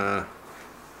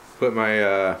 Put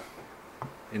my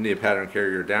Indian pattern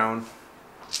carrier down.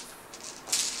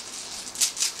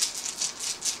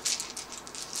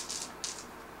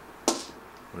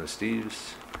 One of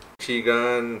Steve's. Key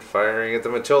gun firing at the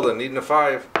Matilda, needing a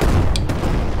 5.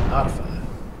 not a 5.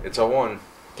 It's a 1.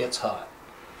 Gets hot.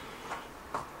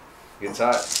 Gets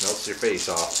hot, melts your face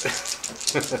off.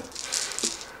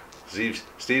 Steve's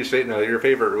favorite. No, your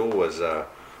favorite rule was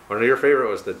one of your favorite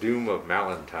was the Doom of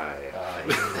Malantai. I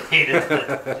hated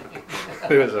it.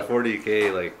 He was a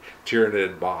 40k like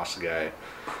Tyranid boss guy.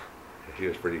 He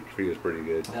was pretty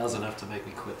good. That was enough to make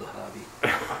me quit the hobby.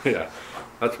 Yeah,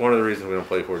 that's one of the reasons we don't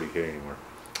play 40k anymore.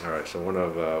 All right, so one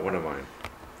of mine.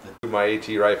 Move my AT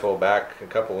rifle back a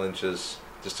couple inches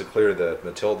just to clear the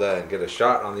Matilda and get a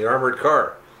shot on the armored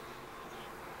car.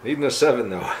 Needing a 7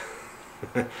 though.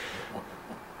 I'm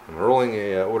rolling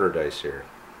a order dice here.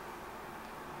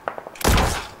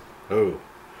 Oh,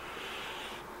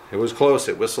 it was close.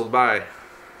 It whistled by.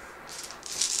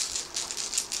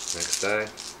 Next die.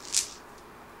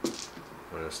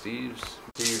 One of Steve's.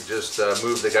 Steve just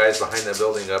moved the guys behind the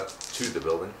building up to the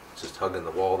building. Just hugging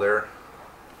the wall there.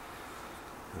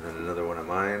 And then another one of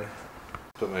mine.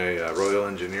 Put my Royal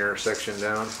Engineer section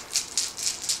down.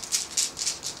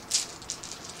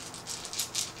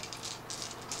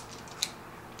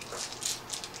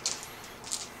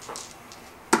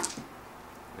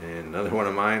 And another one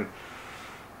of mine.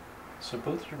 So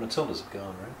both your Matildas have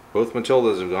gone, right? Both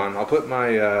Matildas have gone. I'll put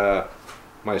my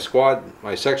my squad,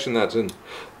 my section that's in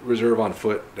reserve on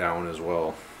foot down as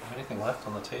well. Anything left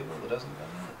on the table that hasn't gone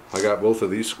yet? I got both of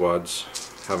these squads.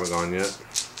 Haven't gone yet.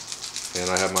 And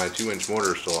I have my 2-inch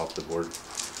mortar still off the board.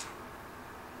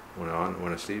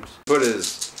 One of Steve's. Put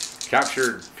his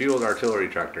captured field artillery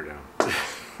tractor down.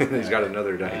 He's got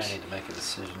another dice. I need to make a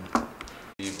decision.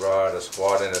 He brought a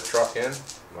squad and a truck in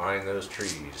behind those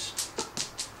trees.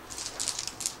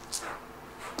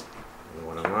 Another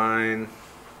one of mine.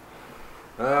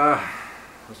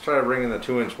 Let's try to bring in the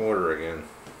 2-inch mortar again.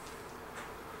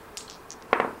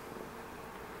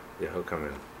 Yeah, he'll come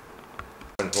in.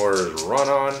 And mortar's run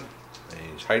on, and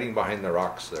he's hiding behind the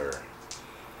rocks there.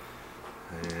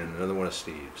 And another one of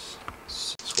Steve's.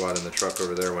 Squad in the truck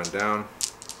over there went down.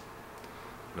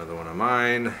 Another one of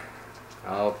mine.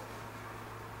 Did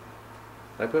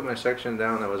I put my section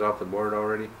down that was off the board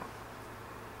already?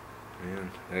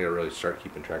 Man, I gotta really start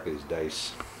keeping track of these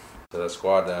dice. So that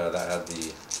squad that had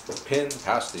the pin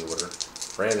past the order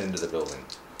ran into the building.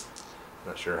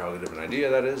 Not sure how good of an idea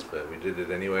that is, but we did it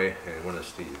anyway, and one of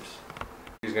Steve's.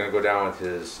 He's going to go down with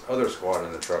his other squad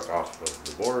in the truck off of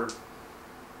the board.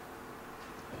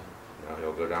 Now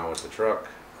he'll go down with the truck.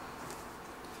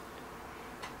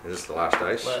 Is this the last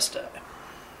dice? Last die.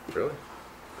 Really?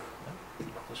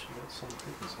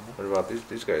 What about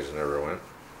these guys never went?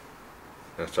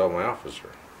 That's all my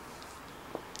officer.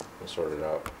 We'll sort it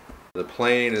out. The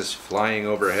plane is flying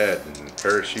overhead and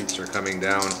parachutes are coming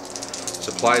down.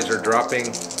 Supplies are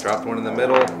dropping. Dropped one in the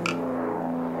middle.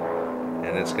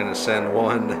 And it's going to send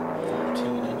one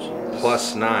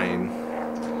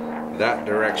 +9 that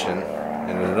direction.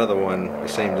 And another one the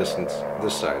same distance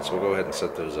this side. So we'll go ahead and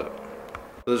set those up.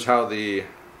 This is how the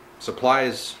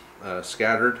supplies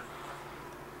scattered.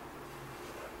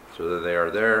 So that they are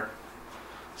there.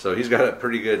 So he's got a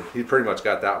pretty good, he pretty much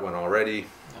got that one already.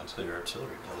 That's how your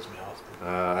artillery blows me off.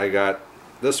 I got,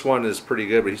 this one is pretty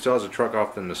good, but he still has a truck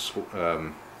off in the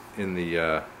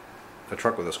a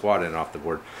truck with a squad in off the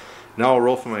board. Now I'll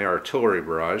roll for my artillery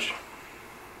barrage.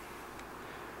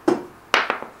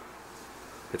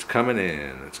 It's coming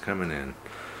in, it's coming in.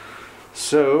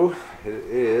 So it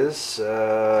is,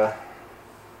 what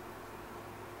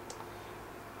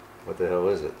the hell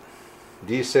is it?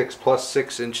 D6 plus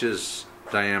 6 inches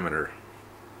diameter.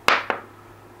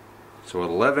 So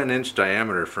 11-inch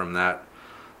diameter from that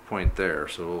point there.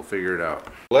 So we'll figure it out.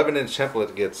 11-inch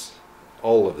template gets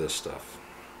all of this stuff.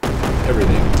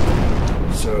 Everything.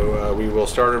 So we will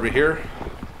start over here.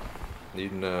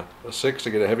 Needing a 6 to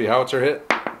get a heavy howitzer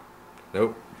hit.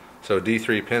 Nope. So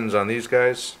D3 pins on these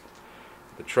guys.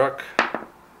 The truck.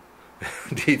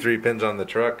 D3 pins on the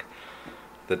truck.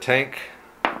 The tank.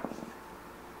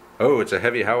 Oh, it's a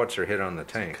heavy howitzer hit on the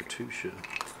tank. Katusha.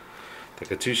 The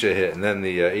Katusha hit, and then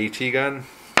the AT gun.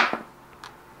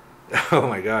 Oh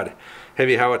my God.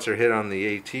 Heavy howitzer hit on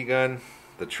the AT gun.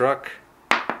 The truck.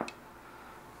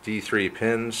 D3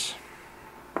 pins.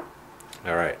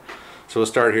 Alright. So we'll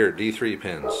start here. D3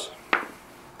 pins.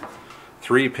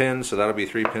 3 pins, so that'll be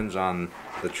 3 pins on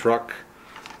the truck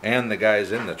and the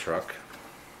guys in the truck.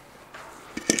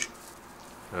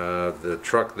 The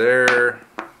truck there.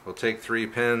 We'll take 3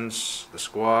 pins. The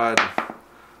squad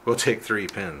will take 3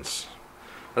 pins.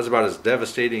 That's about as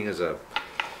devastating as a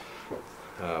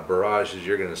barrage as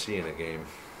you're going to see in a game.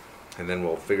 And then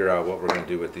we'll figure out what we're going to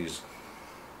do with these,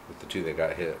 with the 2 that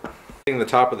got hit. Hitting the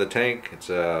top of the tank, it's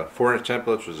a 4-inch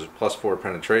template, which is +4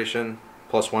 penetration,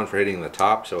 +1 for hitting the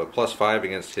top, so a +5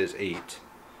 against his 8.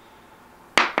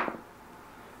 I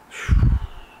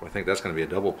think that's going to be a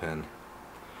double pin.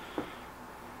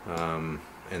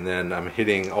 And then I'm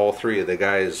hitting all 3 of the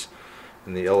guys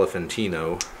in the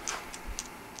Elephantino,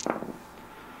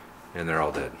 and they're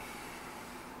all dead.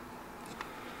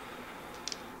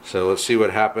 So let's see what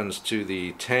happens to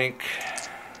the tank.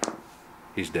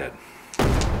 He's dead.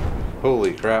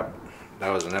 Holy crap, that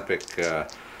was an epic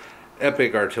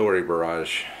epic artillery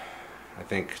barrage. I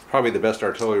think probably the best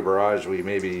artillery barrage we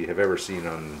maybe have ever seen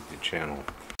on the channel.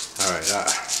 Alright,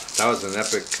 that was an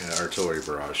epic artillery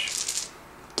barrage.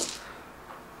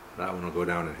 That one will go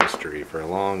down in history for a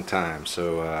long time.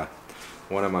 So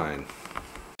one of mine.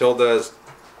 Tilda's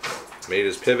made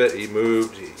his pivot, he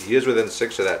moved, he is within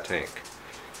 6 of that tank.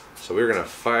 So we're going to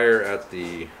fire at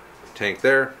the tank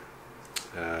there.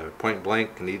 Point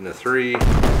blank, needing a 3.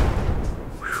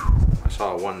 Whew, I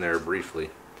saw a 1 there briefly.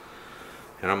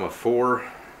 And I'm a 4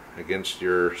 against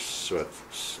your 8. So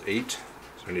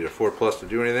I need a 4+ to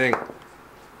do anything.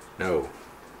 No.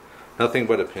 Nothing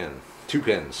but a pin. 2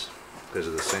 pins because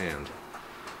of the sand.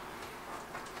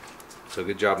 So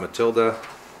good job, Matilda.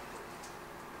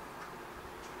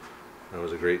 That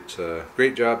was a great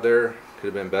great job there. Could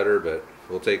have been better, but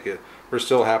we'll take it. We're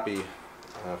still happy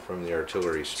from the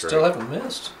artillery strike. Still haven't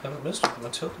missed with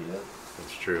Matilda yet.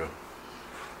 That's true.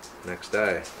 Next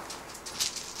die.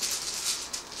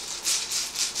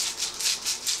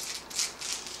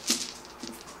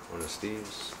 One of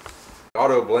Steve's.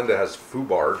 Auto Blenda has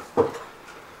foobarred,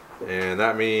 and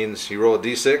that means you roll a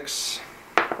d6.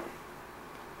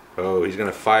 Oh, he's going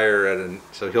to fire at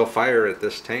so he'll fire at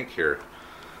this tank here.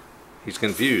 He's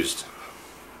confused,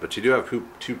 but you do have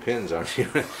 2 pins on you.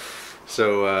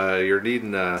 So you're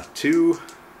needing 2,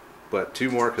 but 2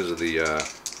 more because of the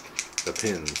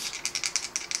pins.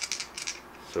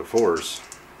 So 4s.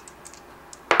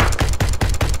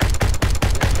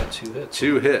 Yeah, got 2 hits.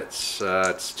 2 hits.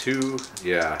 It's 2.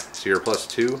 Yeah. So you're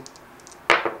 +2.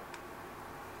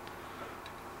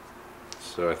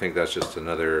 So I think that's just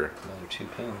another 2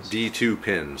 pins. D2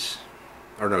 pins,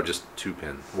 or no, just 2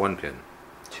 pin. 1 pin.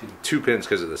 2 pins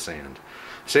because of the sand.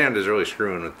 Sand is really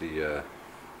screwing with the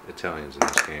Italians in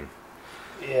this game.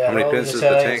 Yeah, how many pins pins the does the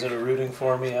Italians tank? that are rooting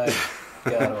for me, I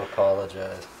gotta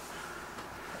apologize.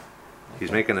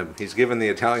 He's giving the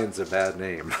Italians a bad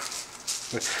name,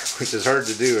 which is hard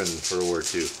to do in World War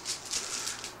II.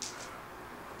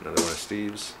 Another one of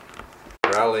Steve's.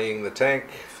 Rallying the tank.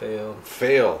 Failed.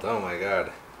 Failed. Oh my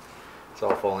God. It's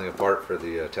all falling apart for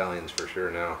the Italians for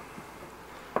sure now.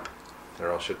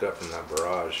 They're all shook up from that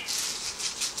barrage.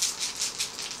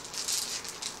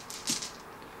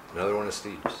 Another one of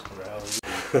Steve's.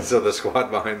 Rally. So the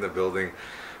squad behind the building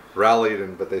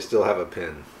rallied, but they still have a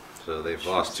pin. So they've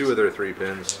lost 2 of their 3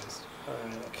 pins.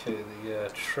 Okay,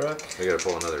 the truck. They gotta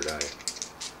pull another die.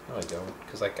 No, I don't,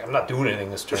 because I'm not doing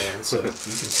anything this turn, so you can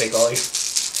take all you.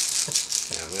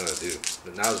 Yeah, I'm gonna do.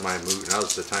 But now's my move.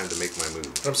 Now's the time to make my move.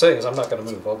 What I'm saying is I'm not gonna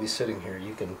move. I'll be sitting here.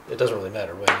 You can. It doesn't really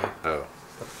matter when you. Oh.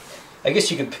 I guess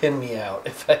you could pin me out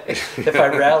if I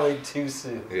rallied too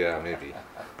soon. Yeah, maybe.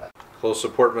 Close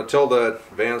support Matilda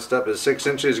advanced up is 6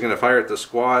 inches. Going to fire at the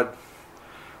squad.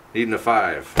 Needing a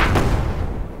 5.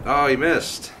 Oh, he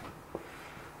missed.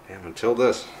 Damn,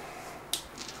 Matilda.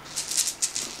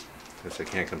 Guess I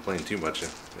can't complain too much.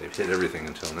 They've hit everything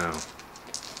until now.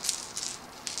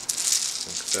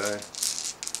 Next die.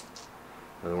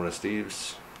 Another one of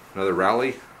Steve's. Another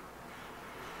rally.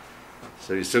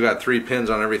 So you still got 3 pins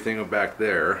on everything back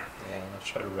there. Yeah, I'm gonna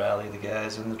try to rally the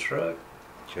guys in the truck.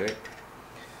 Okay.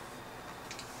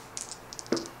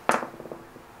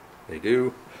 They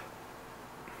do.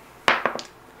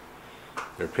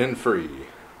 They're pin free.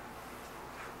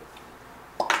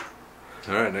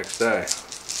 Alright, next die.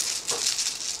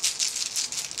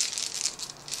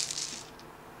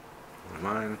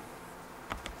 Mine.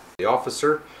 The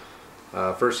officer.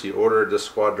 First he ordered this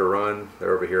squad to run.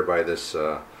 They're over here by this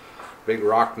big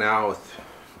rock now with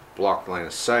blocked line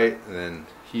of sight, and then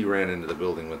he ran into the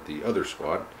building with the other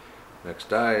squad. Next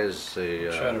die is a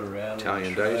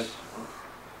Italian dice.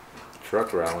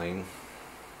 Truck rallying.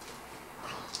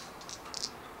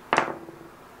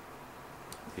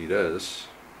 He does.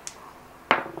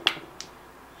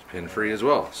 Pin free as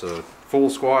well. So full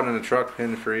squad in the truck,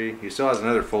 pin free. He still has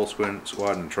another full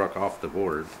squad in the truck off the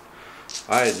board.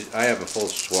 I have a full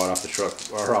squad off the truck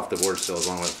or off the board still,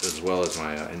 as well as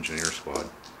my engineer squad.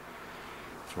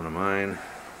 It's one of mine.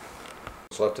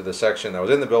 What's left of the section that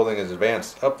was in the building is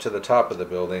advanced up to the top of the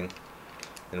building,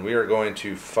 and we are going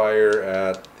to fire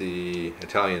at the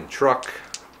Italian truck.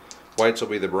 Whites will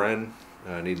be the Bren,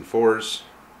 needing 4s,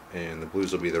 and the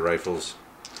blues will be the rifles,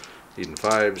 needing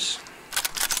 5s.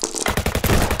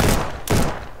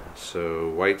 So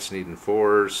whites needing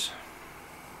 4s.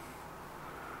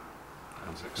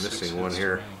 Missing one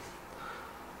here.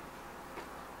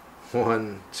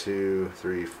 1, 2,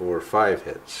 3, 4, 5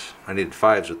 hits. I need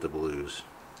 5s with the blues.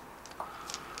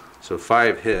 So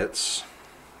 5 hits.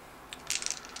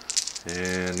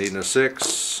 And needing a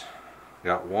 6.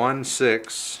 Got 1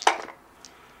 6.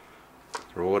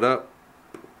 Roll it up.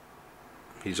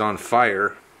 He's on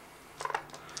fire.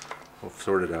 We'll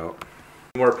sort it out.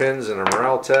 2 more pins and a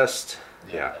morale test.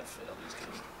 Yeah.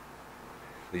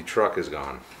 The truck is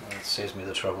gone. Well, it saves me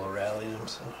the trouble of rallying him.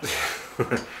 So.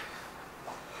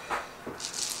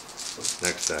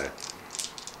 Next die.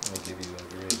 I'll give you a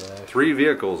great die. 3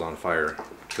 vehicles on fire.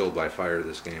 Killed by fire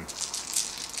this game.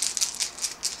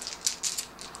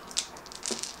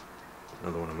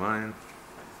 Another one of mine.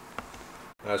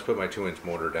 I just put my 2-inch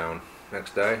motor down.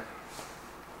 Next die.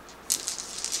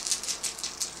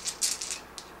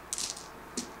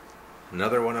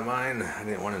 Another one of mine. I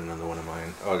didn't want another one of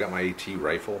mine. Oh, I got my AT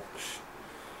rifle.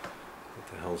 What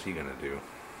the hell is he gonna do?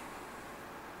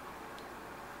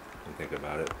 Think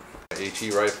about it.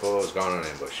 AT rifle is gone on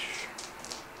ambush.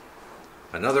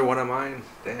 Another one of mine.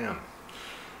 Damn.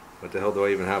 What the hell do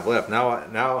I even have left?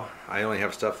 Now I only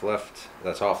have stuff left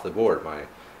that's off the board. My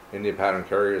Indian pattern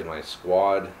carriers, my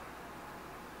squad,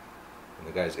 and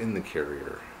the guys in the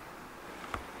carrier.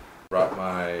 Brought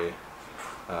my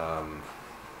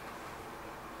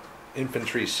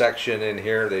infantry section in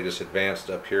here. They just advanced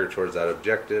up here towards that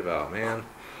objective. Oh man,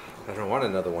 I don't want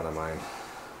another one of mine.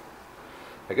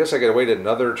 I guess I gotta wait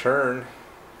another turn.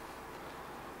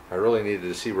 I really needed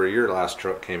to see where your last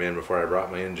truck came in before I brought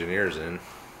my engineers in.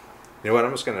 You know what,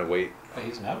 I'm just gonna wait. Oh,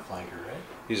 he's an outflanker, right?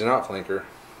 He's an outflanker,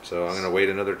 so I'm gonna wait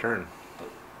another turn.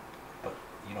 But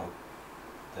you know,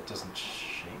 that doesn't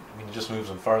change. I mean, it just moves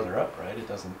them farther up, right? It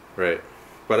doesn't. Right,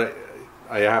 but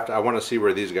I want to see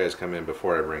where these guys come in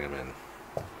before I bring them in.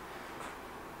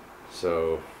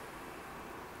 So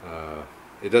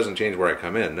it doesn't change where I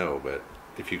come in, no. But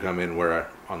if you come in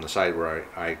on the side where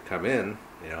I come in,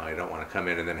 you know, I don't want to come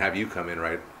in and then have you come in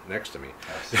right next to me.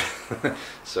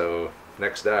 So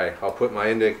next die, I'll put my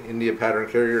India pattern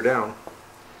carrier down.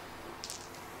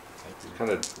 It's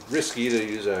kind of risky to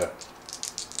use to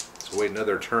wait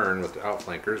another turn with the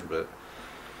outflankers, but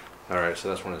Alright, so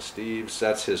that's one of Steve's.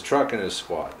 That's his truck and his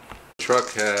squad. The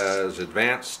truck has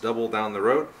advanced double down the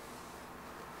road.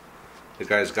 The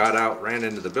guys got out, ran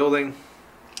into the building,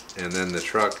 and then the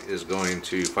truck is going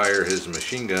to fire his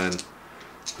machine gun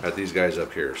at these guys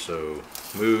up here. So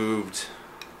moved,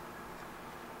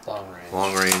 long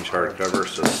range hardcover,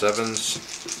 so 7s.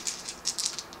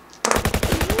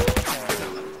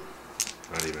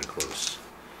 Not even close.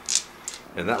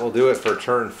 And that will do it for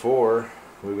turn 4.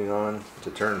 Moving on to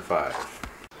turn 5.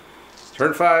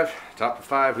 Turn 5, top of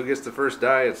 5. Who gets the first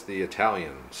die? It's the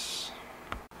Italians.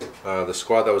 The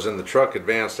squad that was in the truck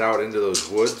advanced out into those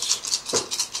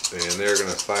woods, and they're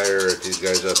going to fire at these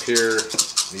guys up here,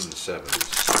 needing 7s.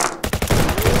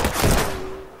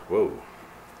 Whoa.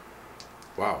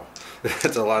 Wow.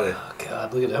 That's a lot of... Oh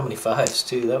God, look at how many 5s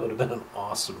too. That would have been an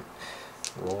awesome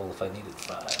roll if I needed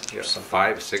 5. Yeah,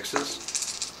 5 6s.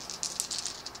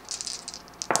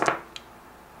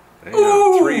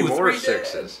 Ooh, 3 more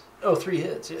 6s. Dead. Oh, 3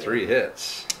 hits. Yeah. 3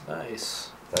 hits. Nice.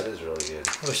 That is really good.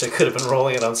 I wish I could have been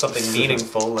rolling it on something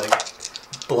meaningful, like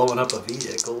blowing up a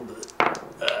vehicle,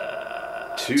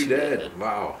 but 2 dead.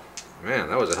 Wow. Man,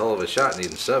 that was a hell of a shot,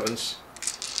 needing 7s.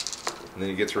 And then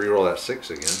you get to reroll that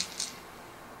 6 again.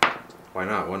 Why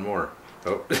not? One more.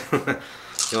 Oh.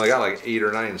 You only got like 8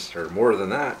 or 9s, or more than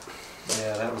that.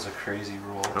 Yeah, that was a crazy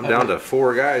roll. I'm down to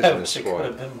 4 guys in this It squad.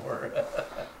 could have been more.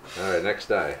 Alright, next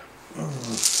die.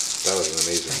 That was an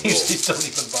amazing roll. Usually don't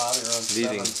even bother on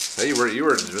Needing. 7. Hey, you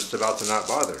were just about to not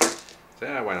bother.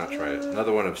 Yeah, why not try it?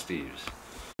 Another one of Steve's.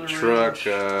 Truck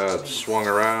swung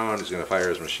around. He's going to fire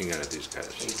his machine gun at these guys.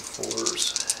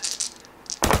 4s.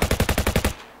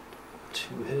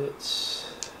 2 hits.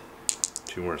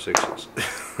 2 more 6s.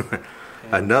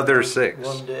 Another 6.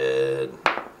 1 dead.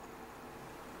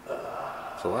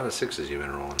 It's a lot of 6s you've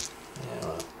been rolling. Yeah,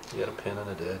 well, you got a pin and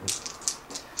a dead.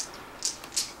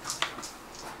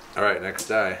 Alright, next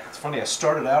die. It's funny, I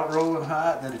started out rolling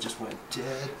hot, and then it just went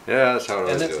dead. Yeah, that's how it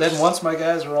always And goes. then once my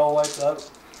guys were all wiped up,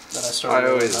 then I started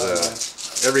rolling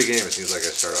hot. Every game it seems like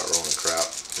I start out rolling crap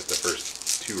at the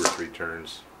first 2 or 3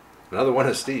 turns. Another one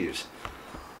of Steve's.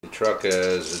 The truck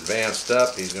is advanced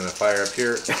up. He's going to fire up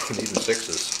here, needing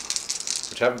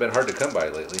 6s, which haven't been hard to come by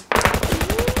lately.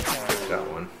 Got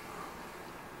one.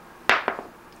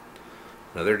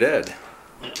 Another dead.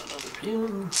 And another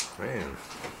pin. Man,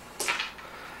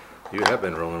 you have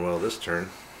been rolling well this turn.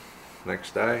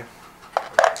 Next die.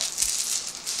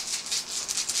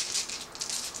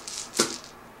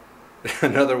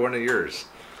 Another one of yours.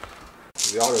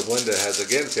 The auto Linda has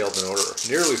again failed an order.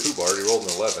 Nearly foobar. He rolled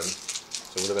an 11.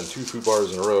 So it would have been 2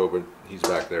 foobars in a row, but he's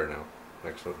back there now.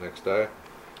 Next die.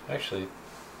 Actually,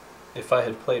 if I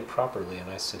had played properly and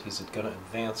I said he's going to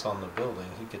advance on the building,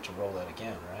 he'd get to roll that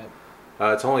again, right?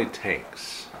 It's only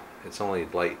tanks. It's only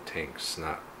light tanks,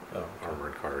 not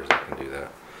armored cars that can do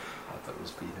that. I thought it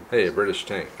was vehicles. Hey, a British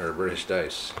tank, or British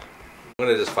dice. I'm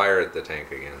going to just fire at the tank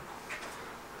again.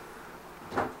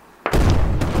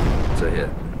 It's a hit.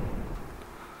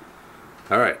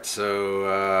 Alright,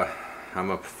 so I'm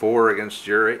up 4 against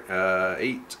your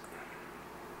 8.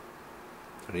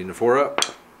 I need a 4 up.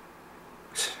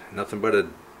 Nothing but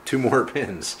 2 more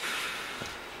pins.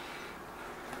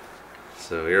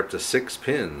 So you're up to 6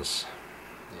 pins.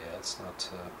 Yeah, it's not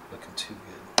looking too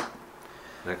good.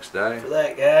 Next die. For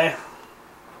that guy.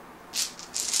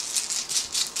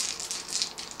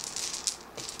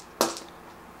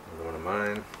 Another one of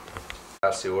mine.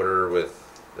 Pass the order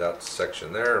with that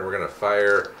section there, and we're going to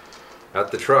fire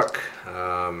at the truck.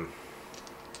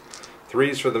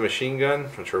 3s for the machine gun,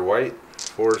 which are white.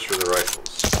 4s for the rifles.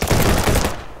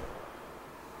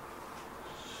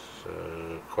 So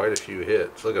quite a few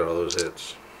hits. Look at all those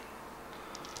hits.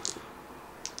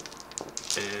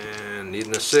 And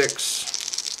needing a 6.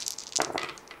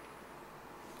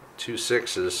 2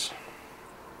 6s.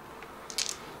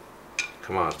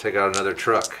 Come on, take out another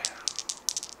truck.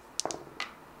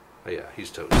 Oh yeah,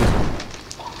 he's toast.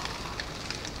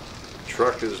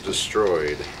 Truck is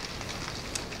destroyed.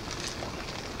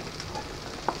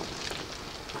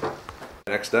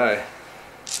 Next die.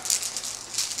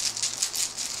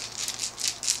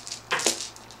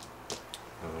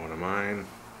 Another one of mine.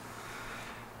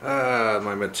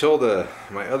 My Matilda,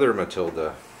 my other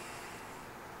Matilda.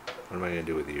 What am I going to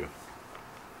do with you?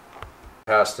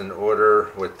 Passed an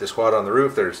order with the squad on the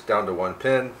roof. They're down to 1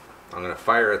 pin. I'm going to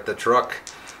fire at the truck.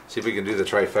 See if we can do the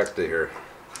trifecta here.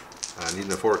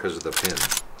 Needing a 4 because of the pin.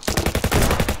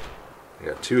 I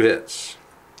got 2 hits.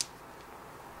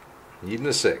 Needing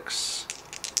a 6.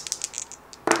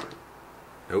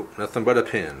 Nope, nothing but a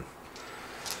pin.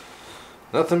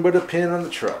 Nothing but a pin on the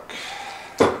truck.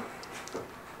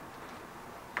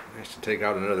 Nice to take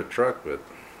out another truck, but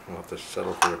We'll have to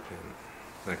settle for a pin.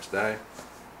 Next die.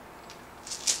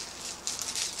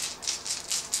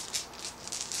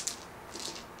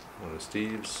 One of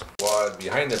Steve's. Squad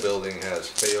behind the building has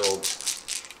failed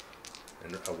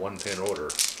in a 1-pin order.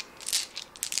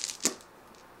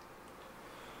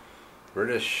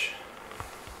 British.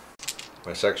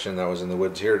 My section that was in the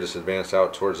woods here just advanced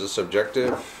out towards this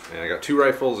objective, and I got 2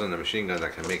 rifles and a machine gun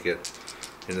that can make it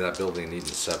into that building needing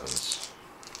 7s.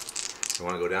 You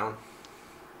want to go down?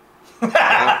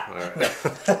 Yeah?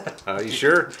 All right. You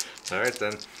sure? All right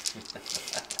then.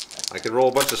 I could roll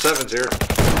a bunch of 7s here.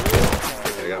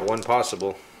 I got 1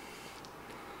 possible.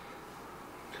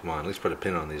 Come on, at least put a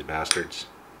pin on these bastards.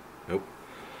 Nope.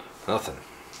 Nothing.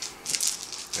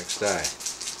 Next die.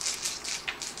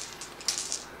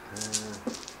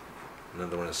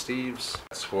 Another one of Steve's.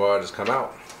 Squad has come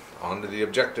out onto the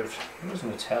objective. It was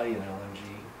an Italian LMG.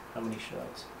 How many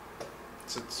shots?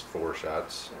 It's 4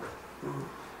 shots.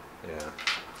 Yeah.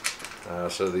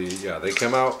 They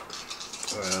come out.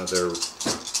 They're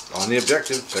on the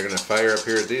objective. They're gonna fire up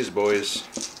here at these boys.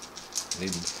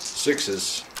 Need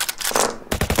 6s.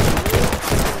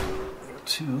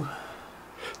 2.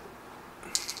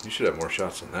 You should have more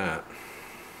shots than that.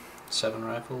 7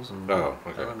 rifles and oh,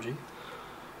 okay. LMG?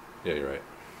 Yeah, you're right.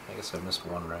 I guess I missed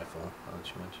 1 rifle, now that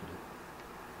you mentioned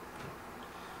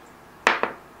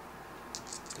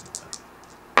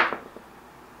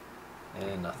it.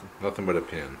 And nothing. Nothing but a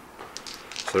pin.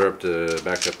 So they're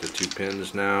back up to 2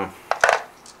 pins now.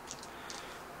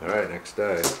 Alright, next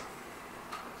die.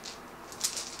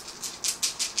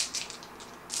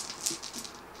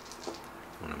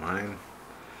 One of mine.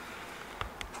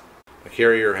 A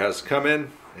carrier has come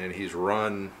in and he's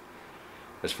run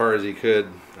as far as he could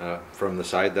from the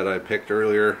side that I picked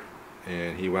earlier,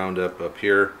 and he wound up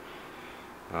here,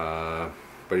 but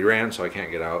he ran, so I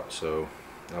can't get out. So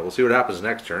we'll see what happens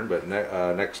next turn. But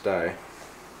next die.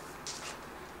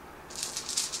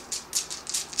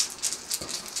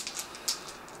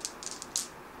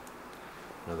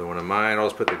 Another one of mine. I'll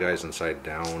just put the guys inside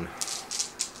down.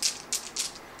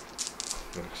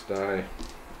 Next die.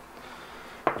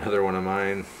 Another one of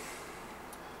mine.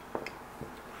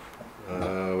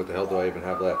 What the hell do I even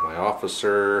have left? My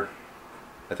officer.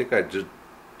 I think I just...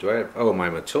 Do I have... Oh, my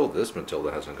Matilda. This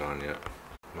Matilda hasn't gone yet.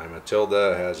 My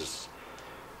Matilda has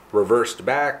reversed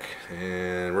back,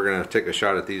 and we're going to take a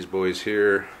shot at these boys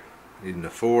here. Needing a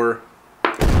 4.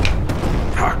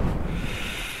 Fuck.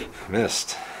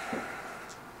 Missed.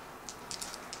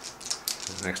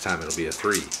 Next time it'll be a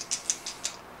 3.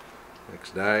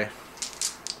 Next die.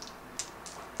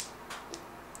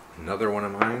 Another one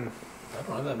of mine. I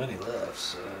don't have that many left,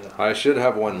 so... I should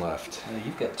have 1 left.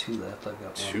 You've got 2 left, I've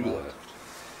got 2 1 left.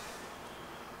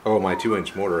 Oh, my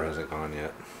 2-inch mortar hasn't gone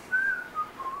yet.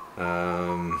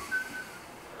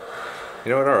 You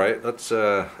know what, alright, let's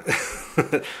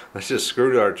let's just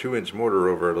screw our 2-inch mortar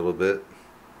over a little bit.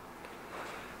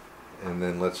 And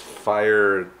then let's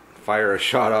fire a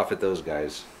shot off at those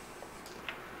guys.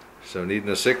 So needing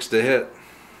a 6 to hit.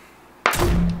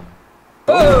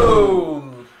 Boom!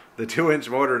 The 2-inch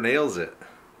mortar nails it.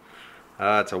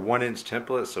 It's a 1-inch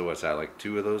template, so what's that, like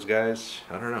 2 of those guys?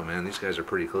 I don't know, man. These guys are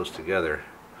pretty close together.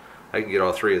 I can get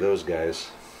all 3 of those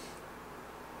guys.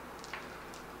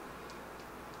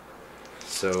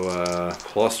 So,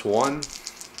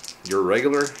 +1. You're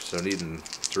regular, so needing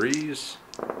 3s.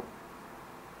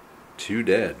 2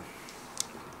 dead.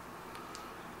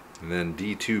 And then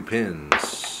D2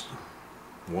 pins.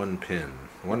 1 pin.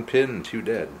 1 pin and 2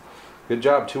 dead. Good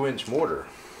job, 2-inch mortar.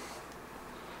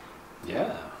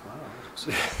 Yeah. Wow.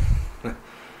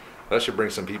 That should bring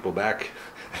some people back.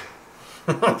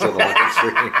 Until the live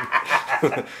stream.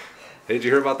 Hey, did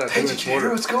you hear about that 2-inch mortar?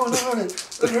 What's going on in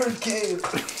the nerd cave?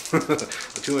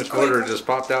 The 2-inch mortar just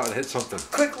popped out and hit something.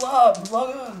 Quick log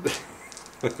on.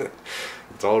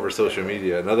 It's all over social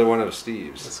media. Another one of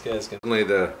Steve's. This guy's gonna... Suddenly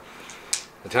the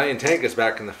Italian tank is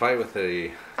back in the fight with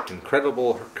a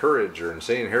incredible courage, or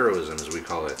insane heroism as we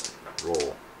call it,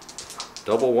 roll.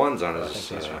 Double 1s on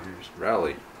his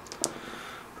rally,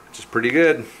 which is pretty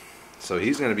good. So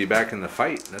he's going to be back in the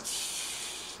fight.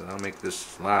 That'll make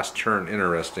this last turn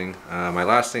interesting. My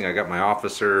last thing, I got my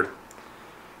officer.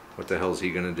 What the hell is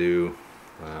he going to do?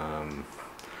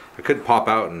 I could pop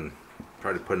out and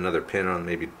try to put another pin on,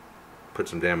 maybe put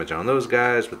some damage on those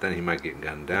guys, but then he might get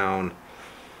gunned down.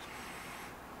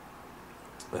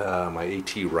 My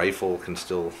AT rifle can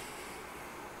still,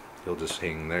 he'll just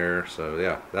hang there. So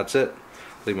yeah, that's it.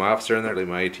 Leave my officer in there, leave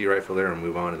my AT rifle there, and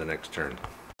move on to the next turn.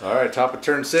 Alright, top of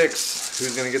turn 6.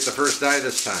 Who's going to get the first die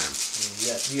this time?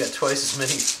 You got twice as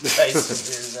many dice in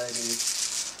here as I do.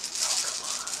 Oh,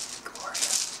 come on. Gloria.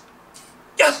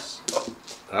 Yes! Oh.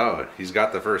 Oh, he's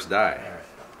got the first die. All right.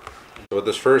 So with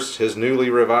this first, his newly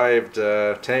revived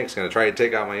tank's going to try to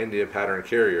take out my India pattern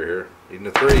carrier here. Needing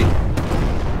a 3.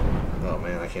 Oh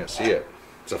man, I can't see it.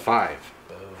 It's a 5.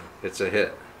 Boom. It's a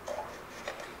hit.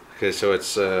 Okay, so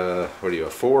it's, what are you, a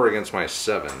 4 against my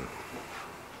 7.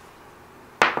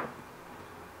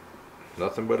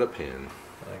 Nothing but a pin.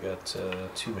 I got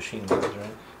 2 machine guns,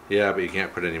 right? Yeah, but you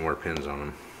can't put any more pins on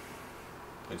them.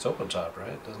 It's open top,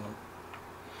 right? Doesn't it?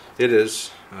 It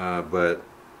is, but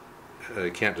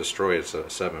you can't destroy it. It's a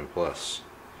 7 plus.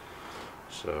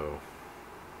 So.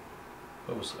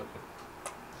 Oh, okay.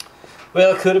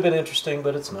 Well, it could have been interesting,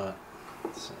 but it's not.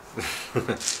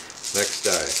 Next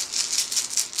die.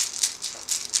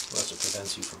 Unless it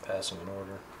prevents you from passing an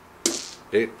order.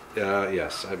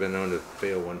 Yes, I've been known to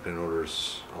fail 1-pin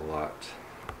orders a lot.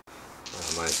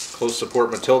 My close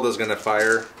support Matilda's going to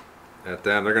fire at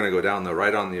them. They're going to go down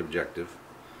right on the objective.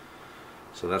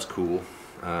 So that's cool.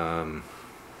 So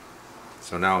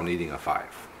now I'm needing a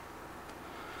 5.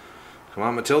 Come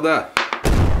on, Matilda.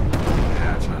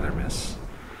 Yeah, it's another miss.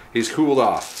 He's cooled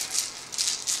off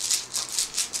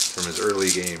from his early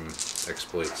game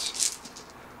exploits.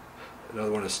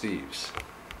 Another one of Steve's.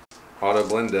 Auto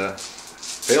Blenda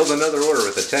failed another order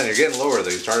with a 10. You're getting lower though.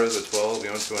 You started with a 12,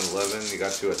 you went to an 11, you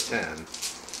got to a 10.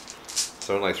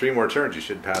 So in like 3 more turns you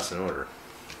should pass an order.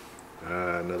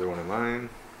 Another one of mine.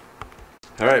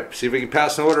 Alright, see if we can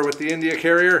pass an order with the India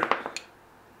carrier.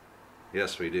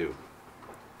 Yes, we do.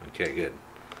 Okay, good.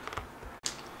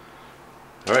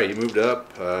 Alright, you moved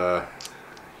up.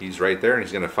 He's right there and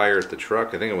he's going to fire at the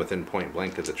truck. I think I'm within point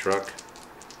blank of the truck.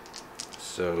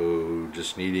 So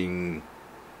just needing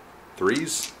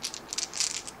 3s.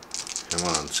 Come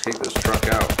on, let's take this truck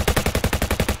out.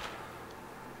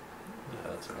 Yeah,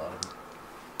 that's a lot of them.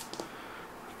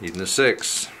 Needing a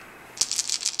 6.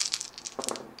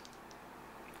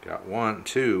 Got 1,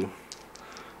 2.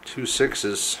 2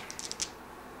 6s.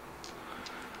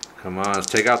 Come on, let's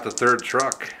take out the 3rd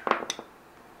truck.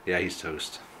 Yeah, he's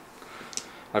toast.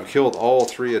 I've killed all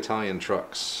 3 Italian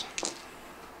trucks.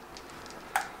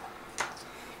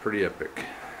 Pretty epic.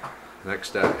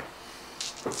 Next die.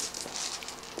 Give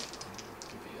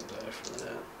you a die for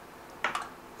that.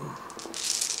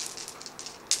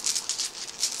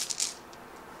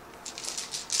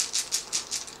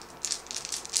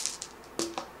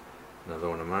 Another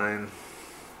one of mine.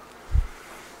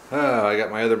 I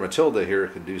got my other Matilda here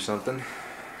who could do something.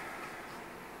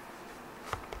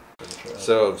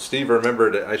 So Steve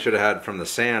remembered I should have had from the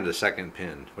sand a 2nd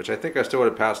pin, which I think I still would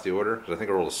have passed the order because I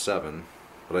think I rolled a 7.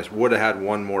 But I would have had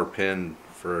 1 more pin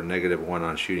for a -1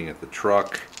 on shooting at the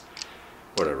truck.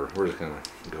 Whatever, we're just gonna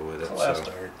go with it. So.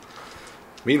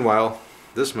 Meanwhile,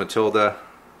 this Matilda,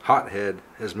 Hothead,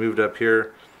 has moved up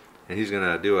here, and he's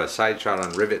gonna do a side shot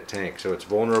on Rivet Tank. So it's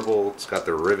vulnerable. It's got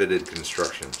the riveted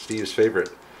construction. Steve's favorite.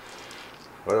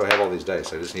 Why do I have all these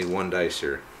dice? I just need 1 dice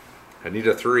here. I need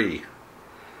a 3.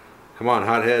 Come on,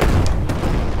 Hothead.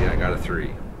 Yeah, I got a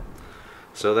 3.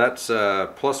 So that's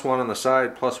 +1 on the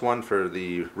side, +1 for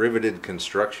the riveted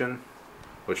construction,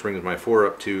 which brings my 4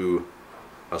 up to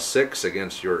a 6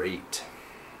 against your 8.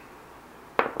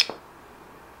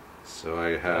 So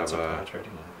I have,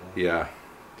 yeah,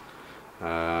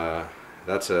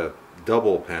 that's a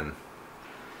double pen,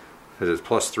 because it's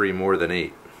 +3 more than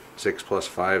 8. 6 +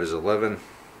 5 is 11.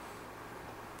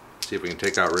 See if we can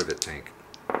take out Rivet Tank.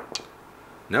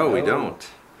 No, we don't.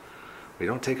 We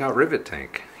don't take out Rivet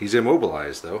Tank. He's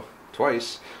immobilized though,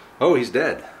 twice. Oh, he's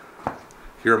dead.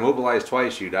 If you're immobilized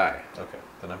twice, you die. Okay,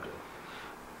 then I'm good.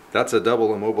 That's a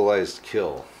double immobilized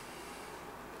kill.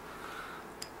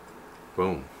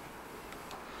 Boom.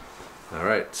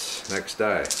 Alright, next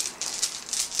die.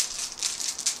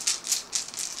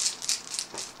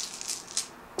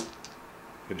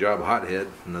 Good job, Hothead.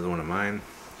 Another one of mine.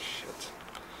 Shit.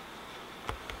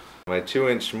 My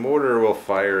 2-inch mortar will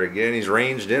fire again. He's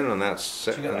ranged in on that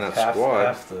You got like squad.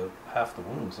 half the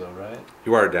wounds though, right?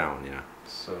 You are down, yeah.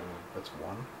 So that's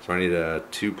 1. So I need a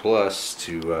 2+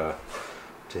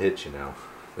 to hit you now.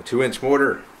 The 2-inch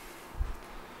mortar.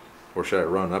 Or should I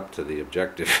run up to the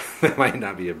objective? That might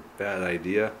not be a bad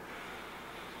idea.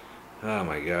 Oh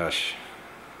my gosh.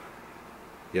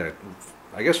 Yeah,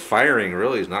 I guess firing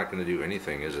really is not going to do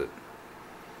anything, is it?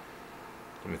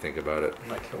 Let me think about it.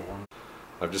 Might kill 1.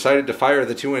 I've decided to fire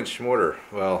the 2-inch mortar.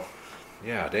 Well,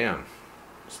 yeah, damn.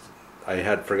 I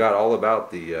had forgot all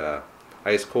about the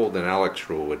ice cold and Alex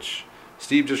rule, which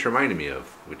Steve just reminded me of,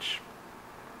 which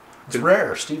it's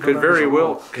rare. Steve could very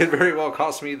well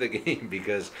cost me the game,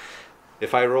 because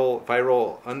if I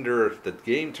roll under the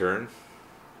game turn,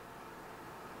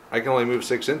 I can only move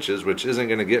 6 inches, which isn't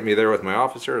going to get me there with my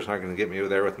officer. It's not going to get me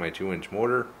there with my 2-inch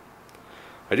mortar.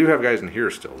 I do have guys in here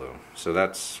still, though, so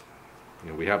that's,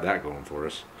 we have that going for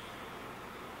us.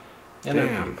 And they're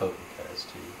pretty potent guys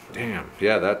too. Damn.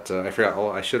 Yeah, that I forgot. Oh,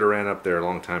 I should have ran up there a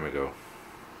long time ago.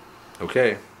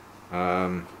 Okay.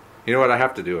 You know what? I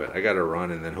have to do it. I got to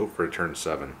run and then hope for a turn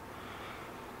 7.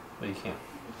 Well, you can't,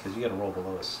 because you got to roll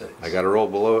below a 6. I got to roll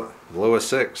below a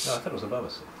 6. No, I thought it was above a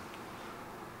 6.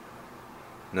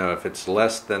 No, if it's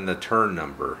less than the turn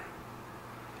number.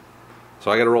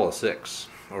 So I got to roll a 6.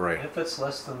 All right. If it's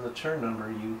less than the turn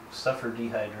number, you suffer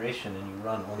dehydration and you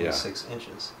run only 6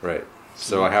 inches. Right.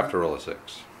 So I have to roll a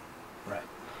 6. Right.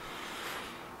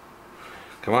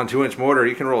 Come on, 2-inch mortar.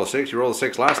 You can roll a 6. You rolled a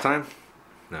 6 last time?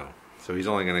 No. So he's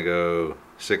only going to go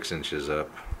 6 inches up.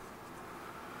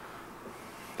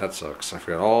 That sucks. I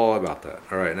forgot all about that.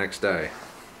 All right, next die.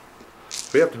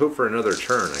 We have to hope for another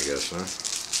turn, I guess, huh?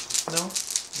 No,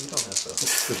 you don't have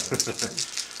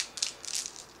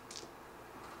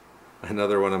to.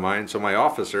 Another one of mine. So my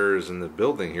officer is in the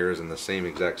building here is in the same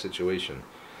exact situation.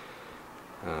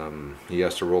 He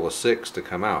has to roll a 6 to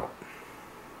come out.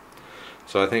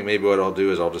 So I think maybe what I'll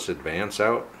do is I'll just advance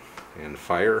out and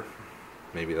fire.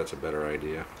 Maybe that's a better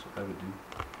idea. That's what I would do.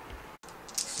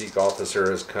 Seek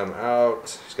officer has come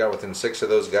out. He's got within 6 of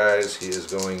those guys. He is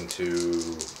going to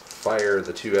fire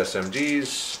the 2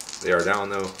 SMGs. They are down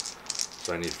though,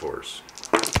 so I need 4s.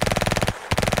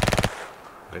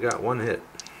 I got 1 hit.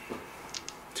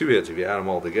 2 hits if you add them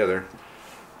all together.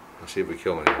 Let's see if we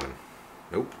kill anyone.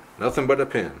 Nope, nothing but a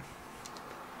pin.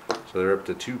 So they're up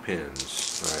to 2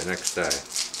 pins. Alright, next die.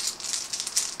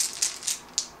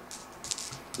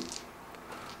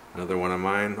 Another one of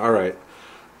mine. Alright,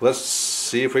 let's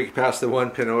see if we can pass the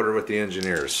 1 pin order with the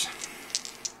engineers.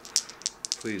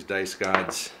 Please, dice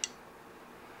gods.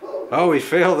 Oh, we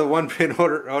failed the 1 pin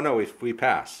order. Oh no, we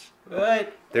pass.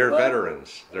 What? They're what?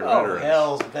 Veterans. They're oh, veterans.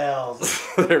 Hell's bells.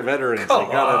 They're veterans. Come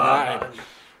They got on. a 9.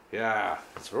 Yeah,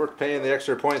 it's worth paying the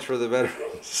extra points for the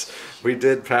veterans. We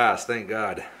did pass, thank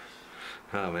God.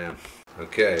 Oh man.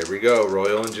 Okay, here we go.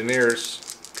 Royal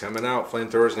Engineers coming out.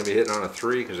 Flamethrower's gonna be hitting on a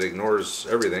 3 because it ignores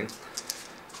everything.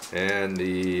 And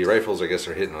the rifles, I guess,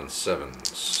 are hitting on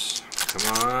 7s.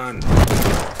 Come on.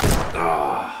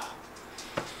 Ah.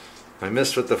 I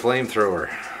missed with the flamethrower.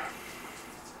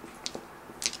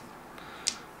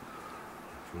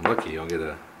 I'm lucky I'll get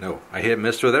a... No, I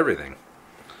missed with everything.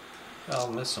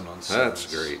 I'll miss them on 7s. That's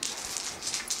great.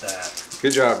 That.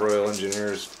 Good job, Royal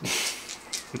Engineers.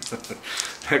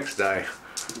 Next die.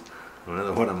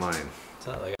 Another one of mine. It's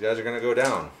not like You guys are going to go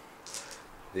down.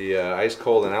 The ice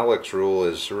cold and Alex rule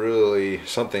is really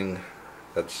something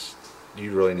that's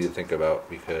you really need to think about,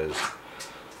 because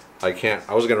I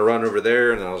was going to run over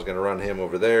there and then I was going to run him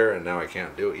over there, and now I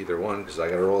can't do either one because I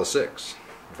got to roll a 6.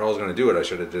 If I was going to do it, I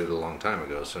should have did it a long time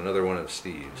ago. So another one of I'm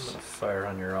Steve's. gonna fire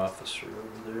on your officer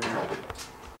over there.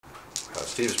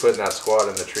 Steve's putting that squad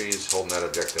in the trees, holding that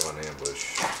objective on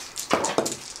ambush.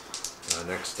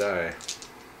 Next die.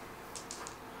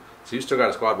 So you still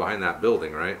got a squad behind that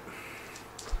building, right?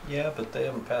 Yeah, but they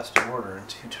haven't passed an order in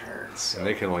 2 turns. So. And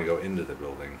they can only go into the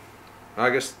building. I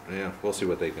guess, yeah, we'll see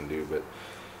what they can do, but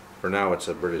for now it's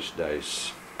a British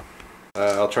dice.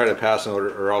 I'll try to pass an order,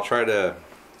 or I'll try to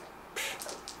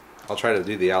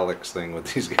do the Alex thing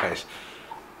with these guys.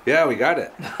 Yeah, we got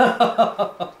it.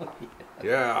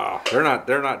 Yeah,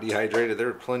 they're not dehydrated.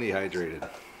 They're plenty hydrated.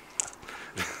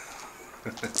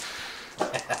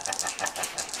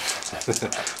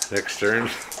 Next turn.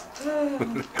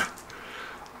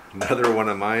 Another one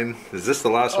of mine. Is this the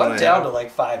last one I I'm down have? to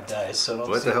like 5 dice, so don't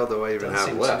What the hell do I even have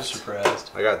seem left? Too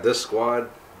surprised. I got this squad,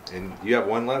 and you have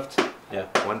 1 left? Yeah.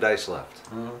 1 dice left.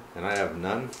 Mm-hmm. And I have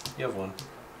none? You have 1.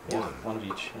 Yeah, 1 of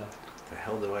each. Yeah. The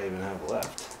hell do I even have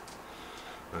left?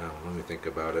 Well, let me think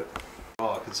about it.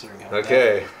 Oh, considering how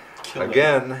Okay, killed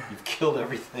again, you've killed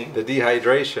everything. the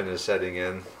dehydration is setting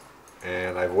in,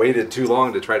 and I've waited too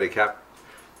long to try to cap.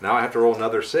 Now I have to roll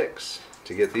another 6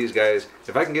 to get these guys.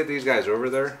 If I can get these guys over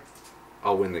there,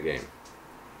 I'll win the game.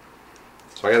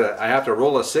 So I have to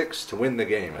roll a 6 to win the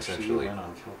game, essentially. You win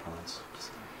on kill points,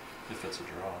 if it's a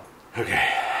draw. Okay,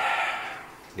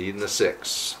 needing a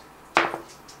 6.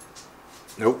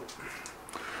 Nope.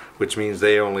 Which means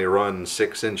they only run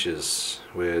 6 inches,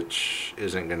 which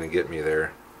isn't going to get me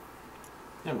there.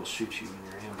 And we'll shoot you in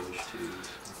your ambush too.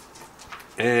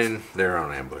 And they're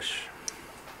on ambush.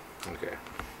 Okay.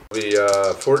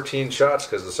 It'll be 14 shots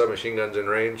because the submachine gun's in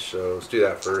range, so let's do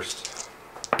that first.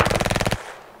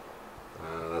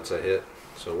 That's a hit.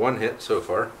 So 1 hit so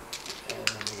far. And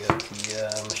then we got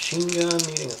the machine gun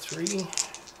needing a 3.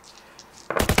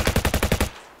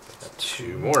 Got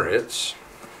 2 more hits.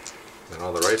 And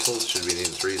all the rifles should be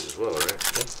needing 3s as well,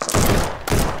 right? Yep.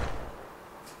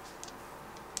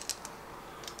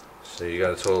 So you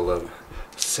got a total of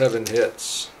 7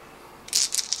 hits.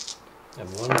 And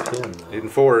 1 pin, though. Needing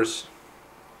 4s.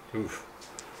 Oof.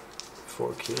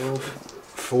 4 killed.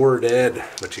 4 dead,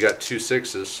 but you got 2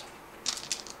 6s.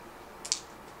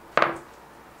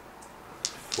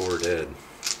 4 dead.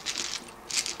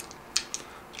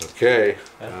 Okay.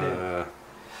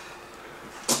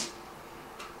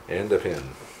 And a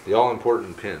pin. The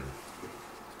all-important pin.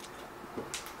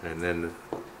 And then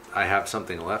I have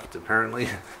something left, apparently.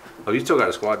 Oh, you still got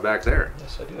a squad back there.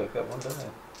 Yes, I do. I've got 1 die.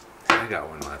 I got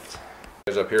 1 left.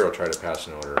 Guys up here will try to pass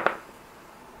an order.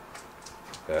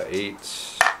 8.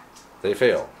 They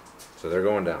fail. So they're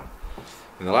going down.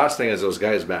 And the last thing is those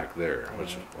guys back there,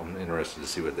 which I'm interested to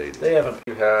see what they do. They haven't.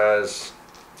 He has...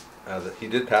 he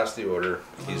did pass the order.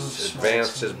 He's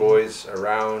advanced his boys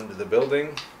around the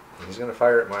building. And he's going to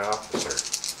fire at my officer.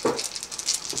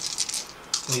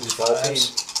 Need Small 5s.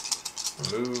 team.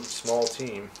 Move, small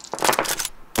team.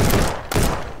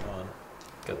 Come on.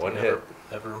 Got 1 the hit.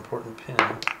 Ever important pin.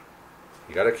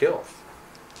 You got to kill.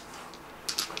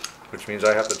 Which means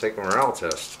I have to take a morale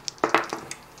test.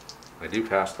 I do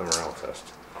pass the morale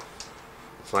test.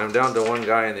 So I'm down to 1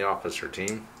 guy in the officer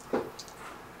team.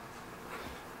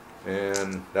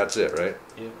 And that's it, right?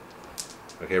 Yep.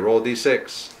 Okay, roll a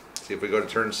d6. See if we go to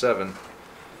turn 7.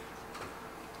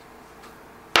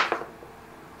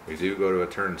 We do go to a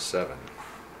turn 7.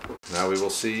 Now we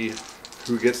will see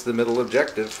who gets the middle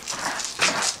objective.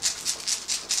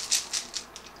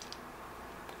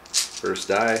 First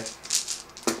die.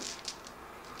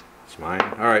 It's mine.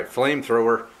 Alright,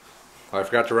 flamethrower. Oh, I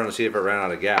forgot to run to see if it ran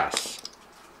out of gas.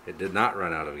 It did not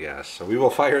run out of gas. So we will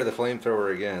fire the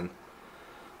flamethrower again.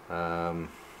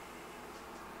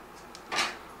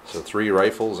 So 3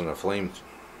 rifles and a flamethrower.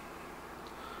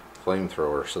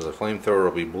 So the flamethrower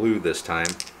will be blue this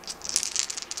time.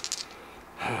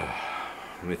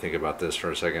 Let me think about this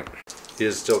for a second. He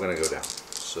is still going to go down.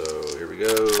 So here we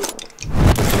go.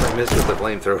 I missed with the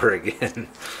flamethrower again.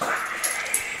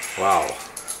 Wow.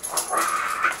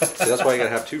 See, that's why you got to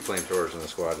have 2 flamethrowers in the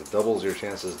squad. It doubles your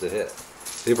chances to hit.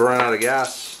 See if we run out of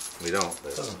gas. We don't.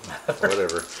 But Doesn't matter.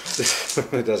 whatever.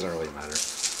 It doesn't really matter.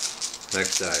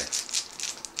 Next die.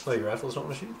 Oh, your rifles don't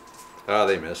want to shoot? Oh,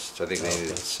 they missed. I think they Okay.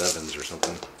 needed 7s or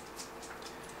something.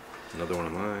 Another one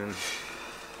of mine.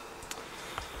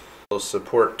 Close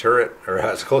support turret, or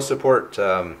close support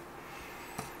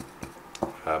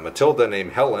Matilda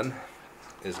named Helen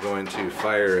is going to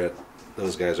fire at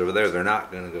those guys over there. They're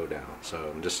not going to go down.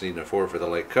 So I'm just needing a 4 for the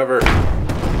light cover.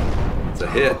 It's a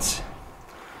hit.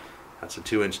 That's a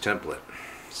 2-inch template.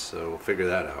 So we'll figure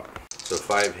that out. So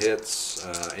 5 hits,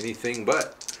 anything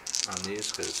but on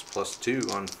these, because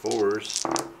 +2 on 4s.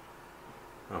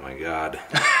 Oh my god.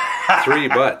 3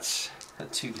 butts.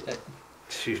 2 dead.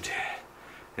 2 dead.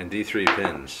 And D3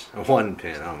 pins. 1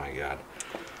 pin. Oh my god.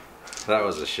 That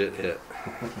was a shit hit.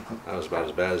 That was about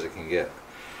as bad as it can get.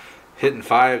 Hitting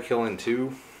 5, killing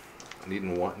 2.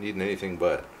 Needing anything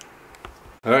but.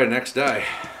 Alright, next die.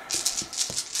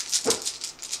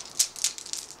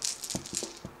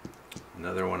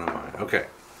 Another one of mine. Okay.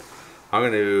 I'm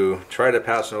going to try to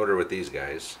pass an order with these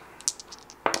guys.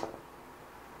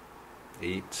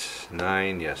 8,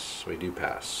 9, yes, we do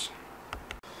pass.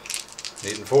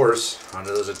 Needing 4s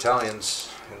onto those Italians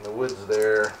in the woods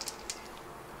there.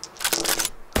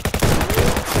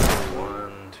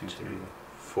 1, 2, 3,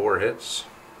 4 hits.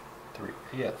 3.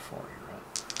 Yeah, 4. You're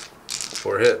right.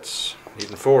 4 hits.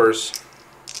 Needing 4s.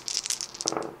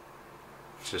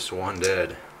 Just 1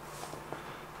 dead.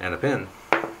 And a pin.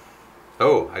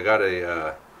 Oh, I got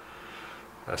a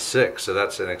 6, so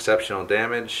that's an exceptional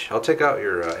damage. I'll take out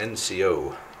your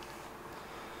NCO.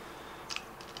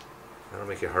 That'll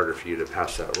make it harder for you to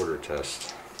pass that order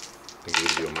test. I think we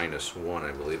can do a -1,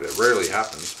 I believe. It rarely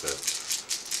happens, but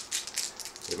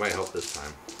it might help this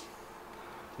time.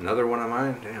 Another one of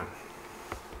mine? Damn.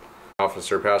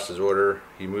 Officer passed his order.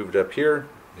 He moved up here.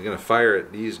 He's going to fire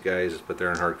at these guys, but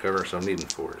they're in hard cover, so I'm needing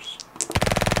 4s.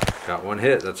 Got 1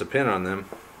 hit. That's a pin on them.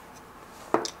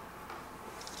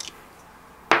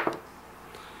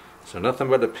 So nothing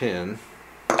but a pin.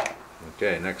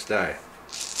 Okay, next die.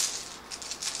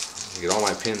 Get all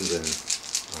my pins in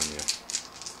on you.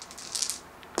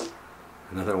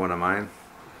 Another one of mine.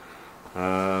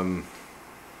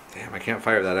 Damn, I can't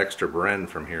fire that extra Bren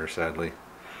from here, sadly.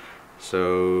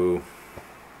 So,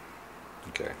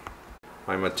 okay.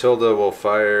 My Matilda will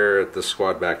fire at the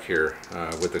squad back here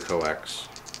with the coax.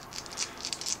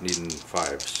 Needing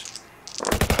 5s.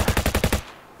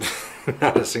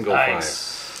 Not a single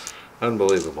 5.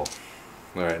 Unbelievable.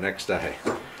 Alright, next die.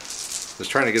 Just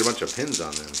trying to get a bunch of pins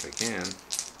on them if I can.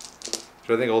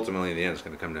 So I think ultimately in the end it's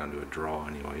going to come down to a draw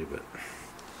anyway, but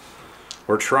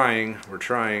we're trying.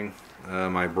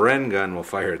 My Bren gun will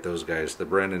fire at those guys, the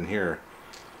Bren in here.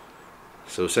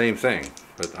 So same thing,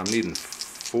 but I'm needing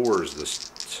 4s this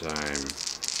time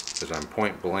because I'm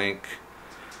point blank.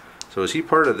 So is he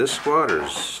part of this squad or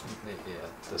is Yeah,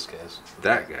 this guy's.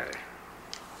 that guy?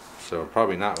 So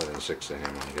probably not within 6 of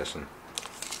him, I'm guessing.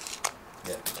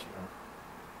 Yeah.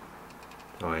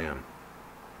 Oh, I am.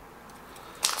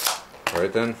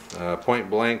 Alright then, point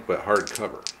blank but hard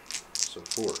cover. So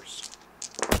 4s.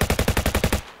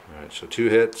 Alright, so 2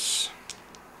 hits.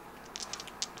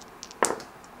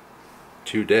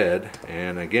 2 dead,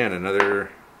 and again another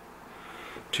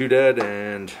 2 dead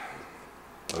and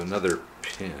another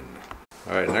pin.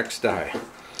 Alright, next die.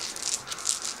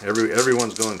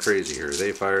 Everyone's going crazy here.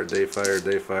 They fired.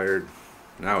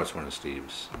 Now it's one of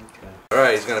Steve's. Okay.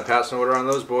 Alright, he's going to pass an order on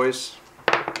those boys.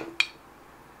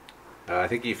 I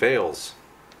think he fails.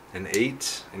 An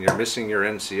 8, and you're missing your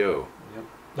NCO. Yep.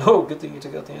 Oh, good thing you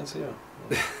took out the NCO.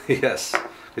 Yes,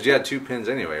 because you had 2 pins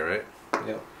anyway, right?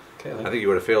 Yep. Okay. I think you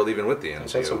would have failed even with the I NCO.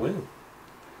 think that's a win.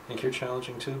 I think you're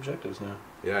challenging 2 objectives now.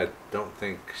 Yeah, I don't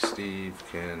think Steve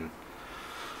can.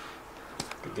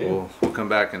 Good game. We'll come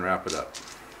back and wrap it up.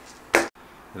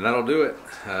 And that'll do it.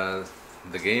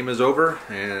 The game is over,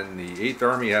 and the 8th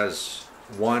Army has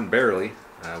won barely.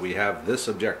 We have this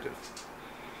objective.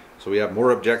 So we have more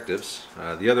objectives.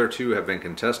 The other 2 have been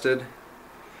contested,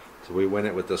 so we win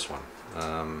it with this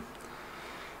one.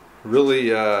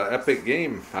 Really epic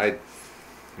game. It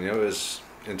was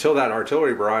until that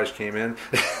artillery barrage came in.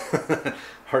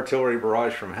 Artillery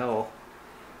barrage from hell.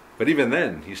 But even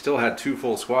then, he still had 2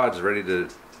 full squads ready to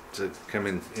come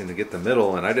in to get the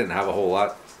middle, and I didn't have a whole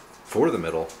lot for the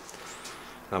middle.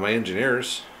 My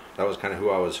engineers, that was kind of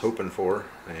who I was hoping for,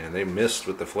 and they missed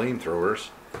with the flamethrowers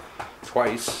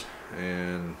twice.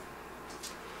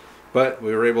 But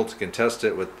we were able to contest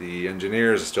it with the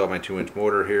engineers. I still have my 2-inch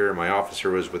motor here. My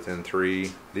officer was within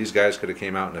 3. These guys could have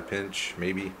came out in a pinch,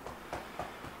 maybe.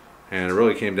 And it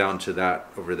really came down to that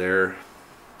over there.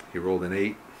 He rolled an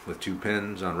 8 with 2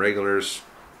 pins on regulars.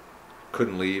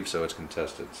 Couldn't leave, so it's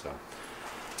contested. So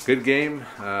good game.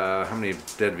 How many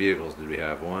dead vehicles did we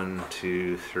have? 1,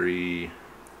 2, 3.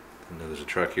 And then there's a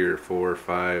truck here. 4,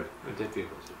 5. The dead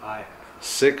vehicles I have.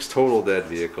 6 total dead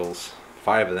vehicles.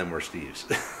 5 of them were Steve's.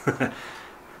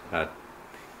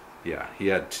 Yeah, he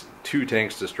had 2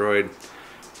 tanks destroyed.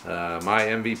 My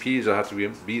MVPs will have to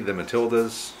be the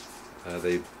Matildas. I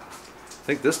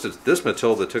think this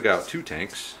Matilda took out 2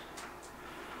 tanks.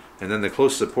 And then the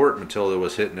close support Matilda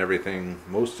was hitting everything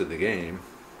most of the game.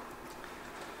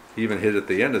 He even hit at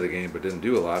the end of the game, but didn't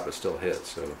do a lot, but still hit.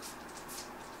 So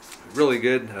really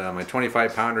good. My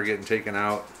 25 pounder getting taken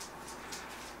out.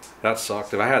 That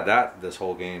sucked. If I had that this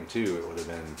whole game too, it would have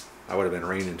been. I would have been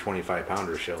raining 25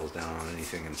 pounder shells down on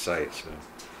anything in sight. So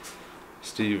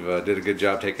Steve did a good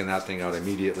job taking that thing out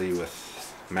immediately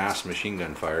with mass machine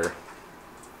gun fire,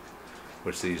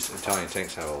 which these Italian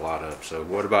tanks have a lot of. So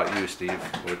what about you, Steve?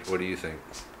 What do you think?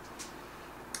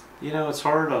 You know, it's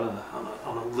hard on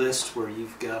a list where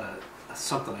you've got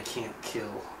something I can't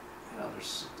kill. You know,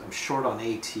 I'm short on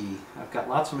AT. I've got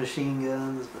lots of machine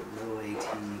guns, but no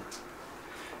AT.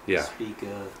 Yeah. To speak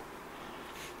of.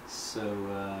 So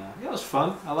yeah, it was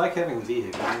fun. I like having the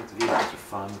vehicles. I think the vehicles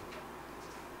are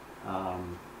fun.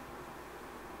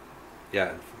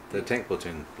 Yeah, the tank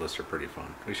platoon lists are pretty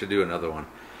fun. We should do another one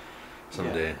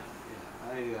someday.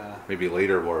 Yeah. Maybe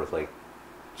later war with like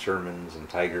Shermans and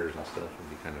Tigers and stuff would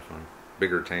be kind of fun.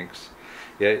 Bigger tanks.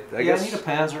 Yeah, I guess. I need a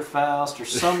Panzerfaust or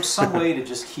some way to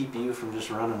just keep you from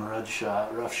just running rough shot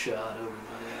over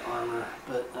my armor.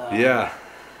 But yeah.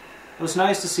 It was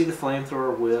nice to see the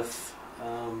flamethrower whiff.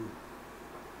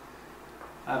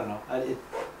 I don't know. It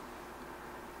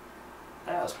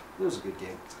was a good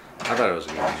game. I thought it was a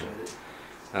good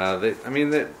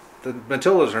game. The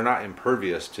Matildas are not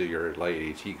impervious to your light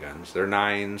AT guns. They're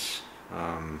 9s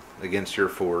against your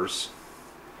 4s.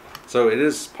 So it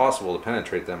is possible to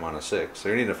penetrate them on a 6. So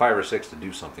you need a 5 or 6 to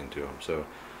do something to them. So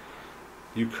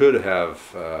you could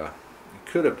have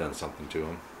done something to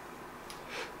them.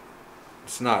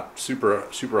 It's not super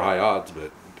high odds,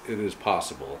 but it is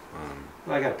possible.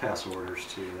 Well, I got to pass orders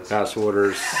too. Pass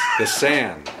orders. The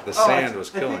sand was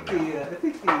killing me. I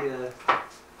think the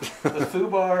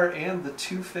FUBAR and the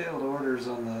 2 failed orders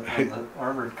on the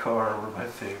armored car were my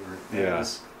favorite. Yeah.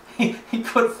 He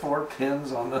put 4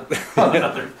 pins on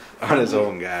another on his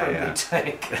own guy. Yeah.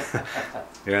 Tank.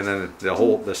 Yeah, and then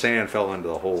the sand fell into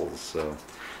the holes. So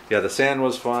yeah, the sand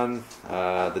was fun.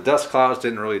 The dust clouds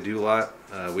didn't really do a lot.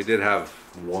 We did have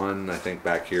one, I think,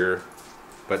 back here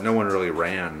but no one really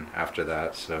ran after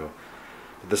that. So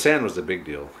the sand was the big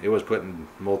deal. It was putting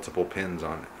multiple pins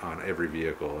on every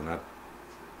vehicle, and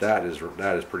that is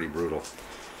pretty brutal.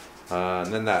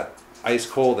 And then that ice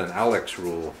cold and Alex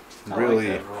rule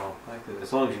really. I like that rule. I like that.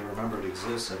 As long as you remember it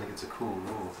exists, I think it's a cool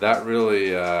rule. That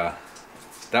really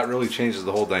changes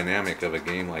the whole dynamic of a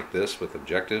game like this with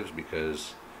objectives,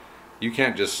 because you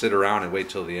can't just sit around and wait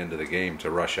till the end of the game to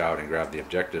rush out and grab the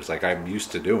objectives like I'm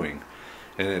used to doing.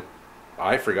 And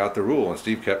I forgot the rule, and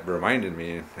Steve kept reminding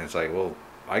me, and it's like, well,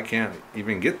 I can't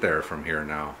even get there from here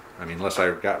now. I mean, unless I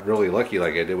got really lucky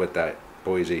like I did with that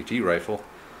boy's AT rifle.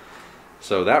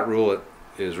 So that rule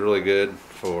is really good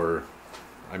for,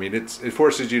 I mean, it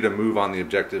forces you to move on the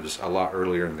objectives a lot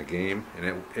earlier in the game,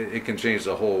 and it can change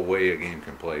the whole way a game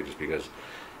can play, just because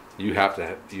you have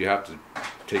to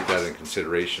take that in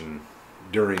consideration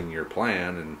during your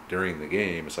plan and during the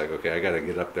game. It's like, okay, I got to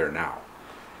get up there now.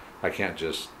 I can't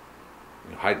just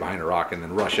hide behind a rock and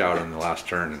then rush out in the last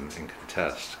turn and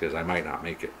contest, because I might not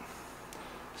make it.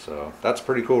 So that's a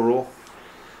pretty cool rule.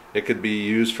 It could be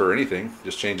used for anything.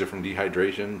 Just change it from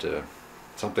dehydration to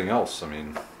something else. I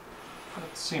mean,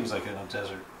 it seems like in a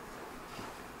desert,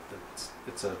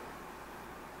 it's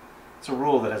a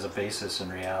rule that has a basis in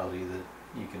reality,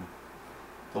 that you can.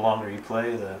 The longer you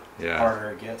play, the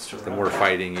harder it gets to remember. The more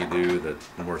fighting you do,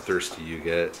 the more thirsty you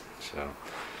get. So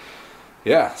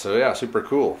yeah, super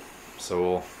cool.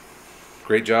 So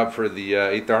great job for the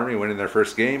 8th Army winning their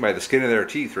first game by the skin of their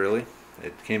teeth, really.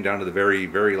 It came down to the very,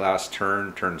 very last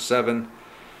turn, turn 7.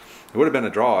 It would have been a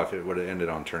draw if it would have ended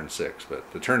on turn 6, but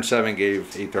the turn 7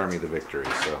 gave 8th Army the victory.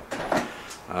 So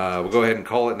we'll go ahead and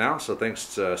call it now. So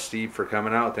thanks to Steve for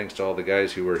coming out. Thanks to all the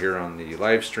guys who were here on the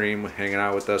live stream hanging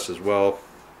out with us as well.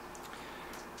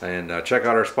 And check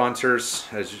out our sponsors,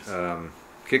 as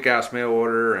Kick-Ass Mail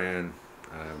Order and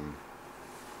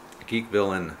Geek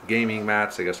Villain Gaming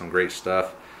Mats. They got some great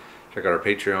stuff. Check out our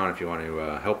Patreon if you want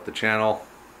to help the channel,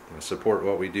 support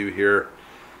what we do here,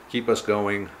 keep us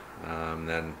going.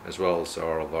 Then as well as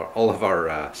all of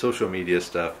our social media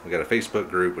stuff. We got a Facebook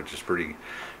group which is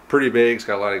pretty big. It's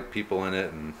got a lot of people in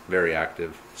it and very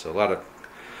active. So a lot of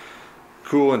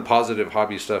cool and positive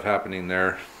hobby stuff happening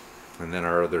there. And then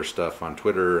our other stuff on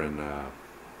Twitter and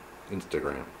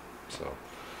Instagram. So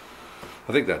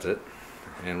I think that's it.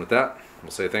 And with that, we'll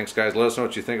say thanks, guys. Let us know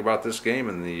what you think about this game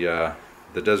and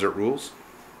the desert rules.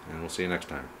 And we'll see you next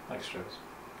time. Thanks, Travis.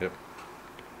 Yep.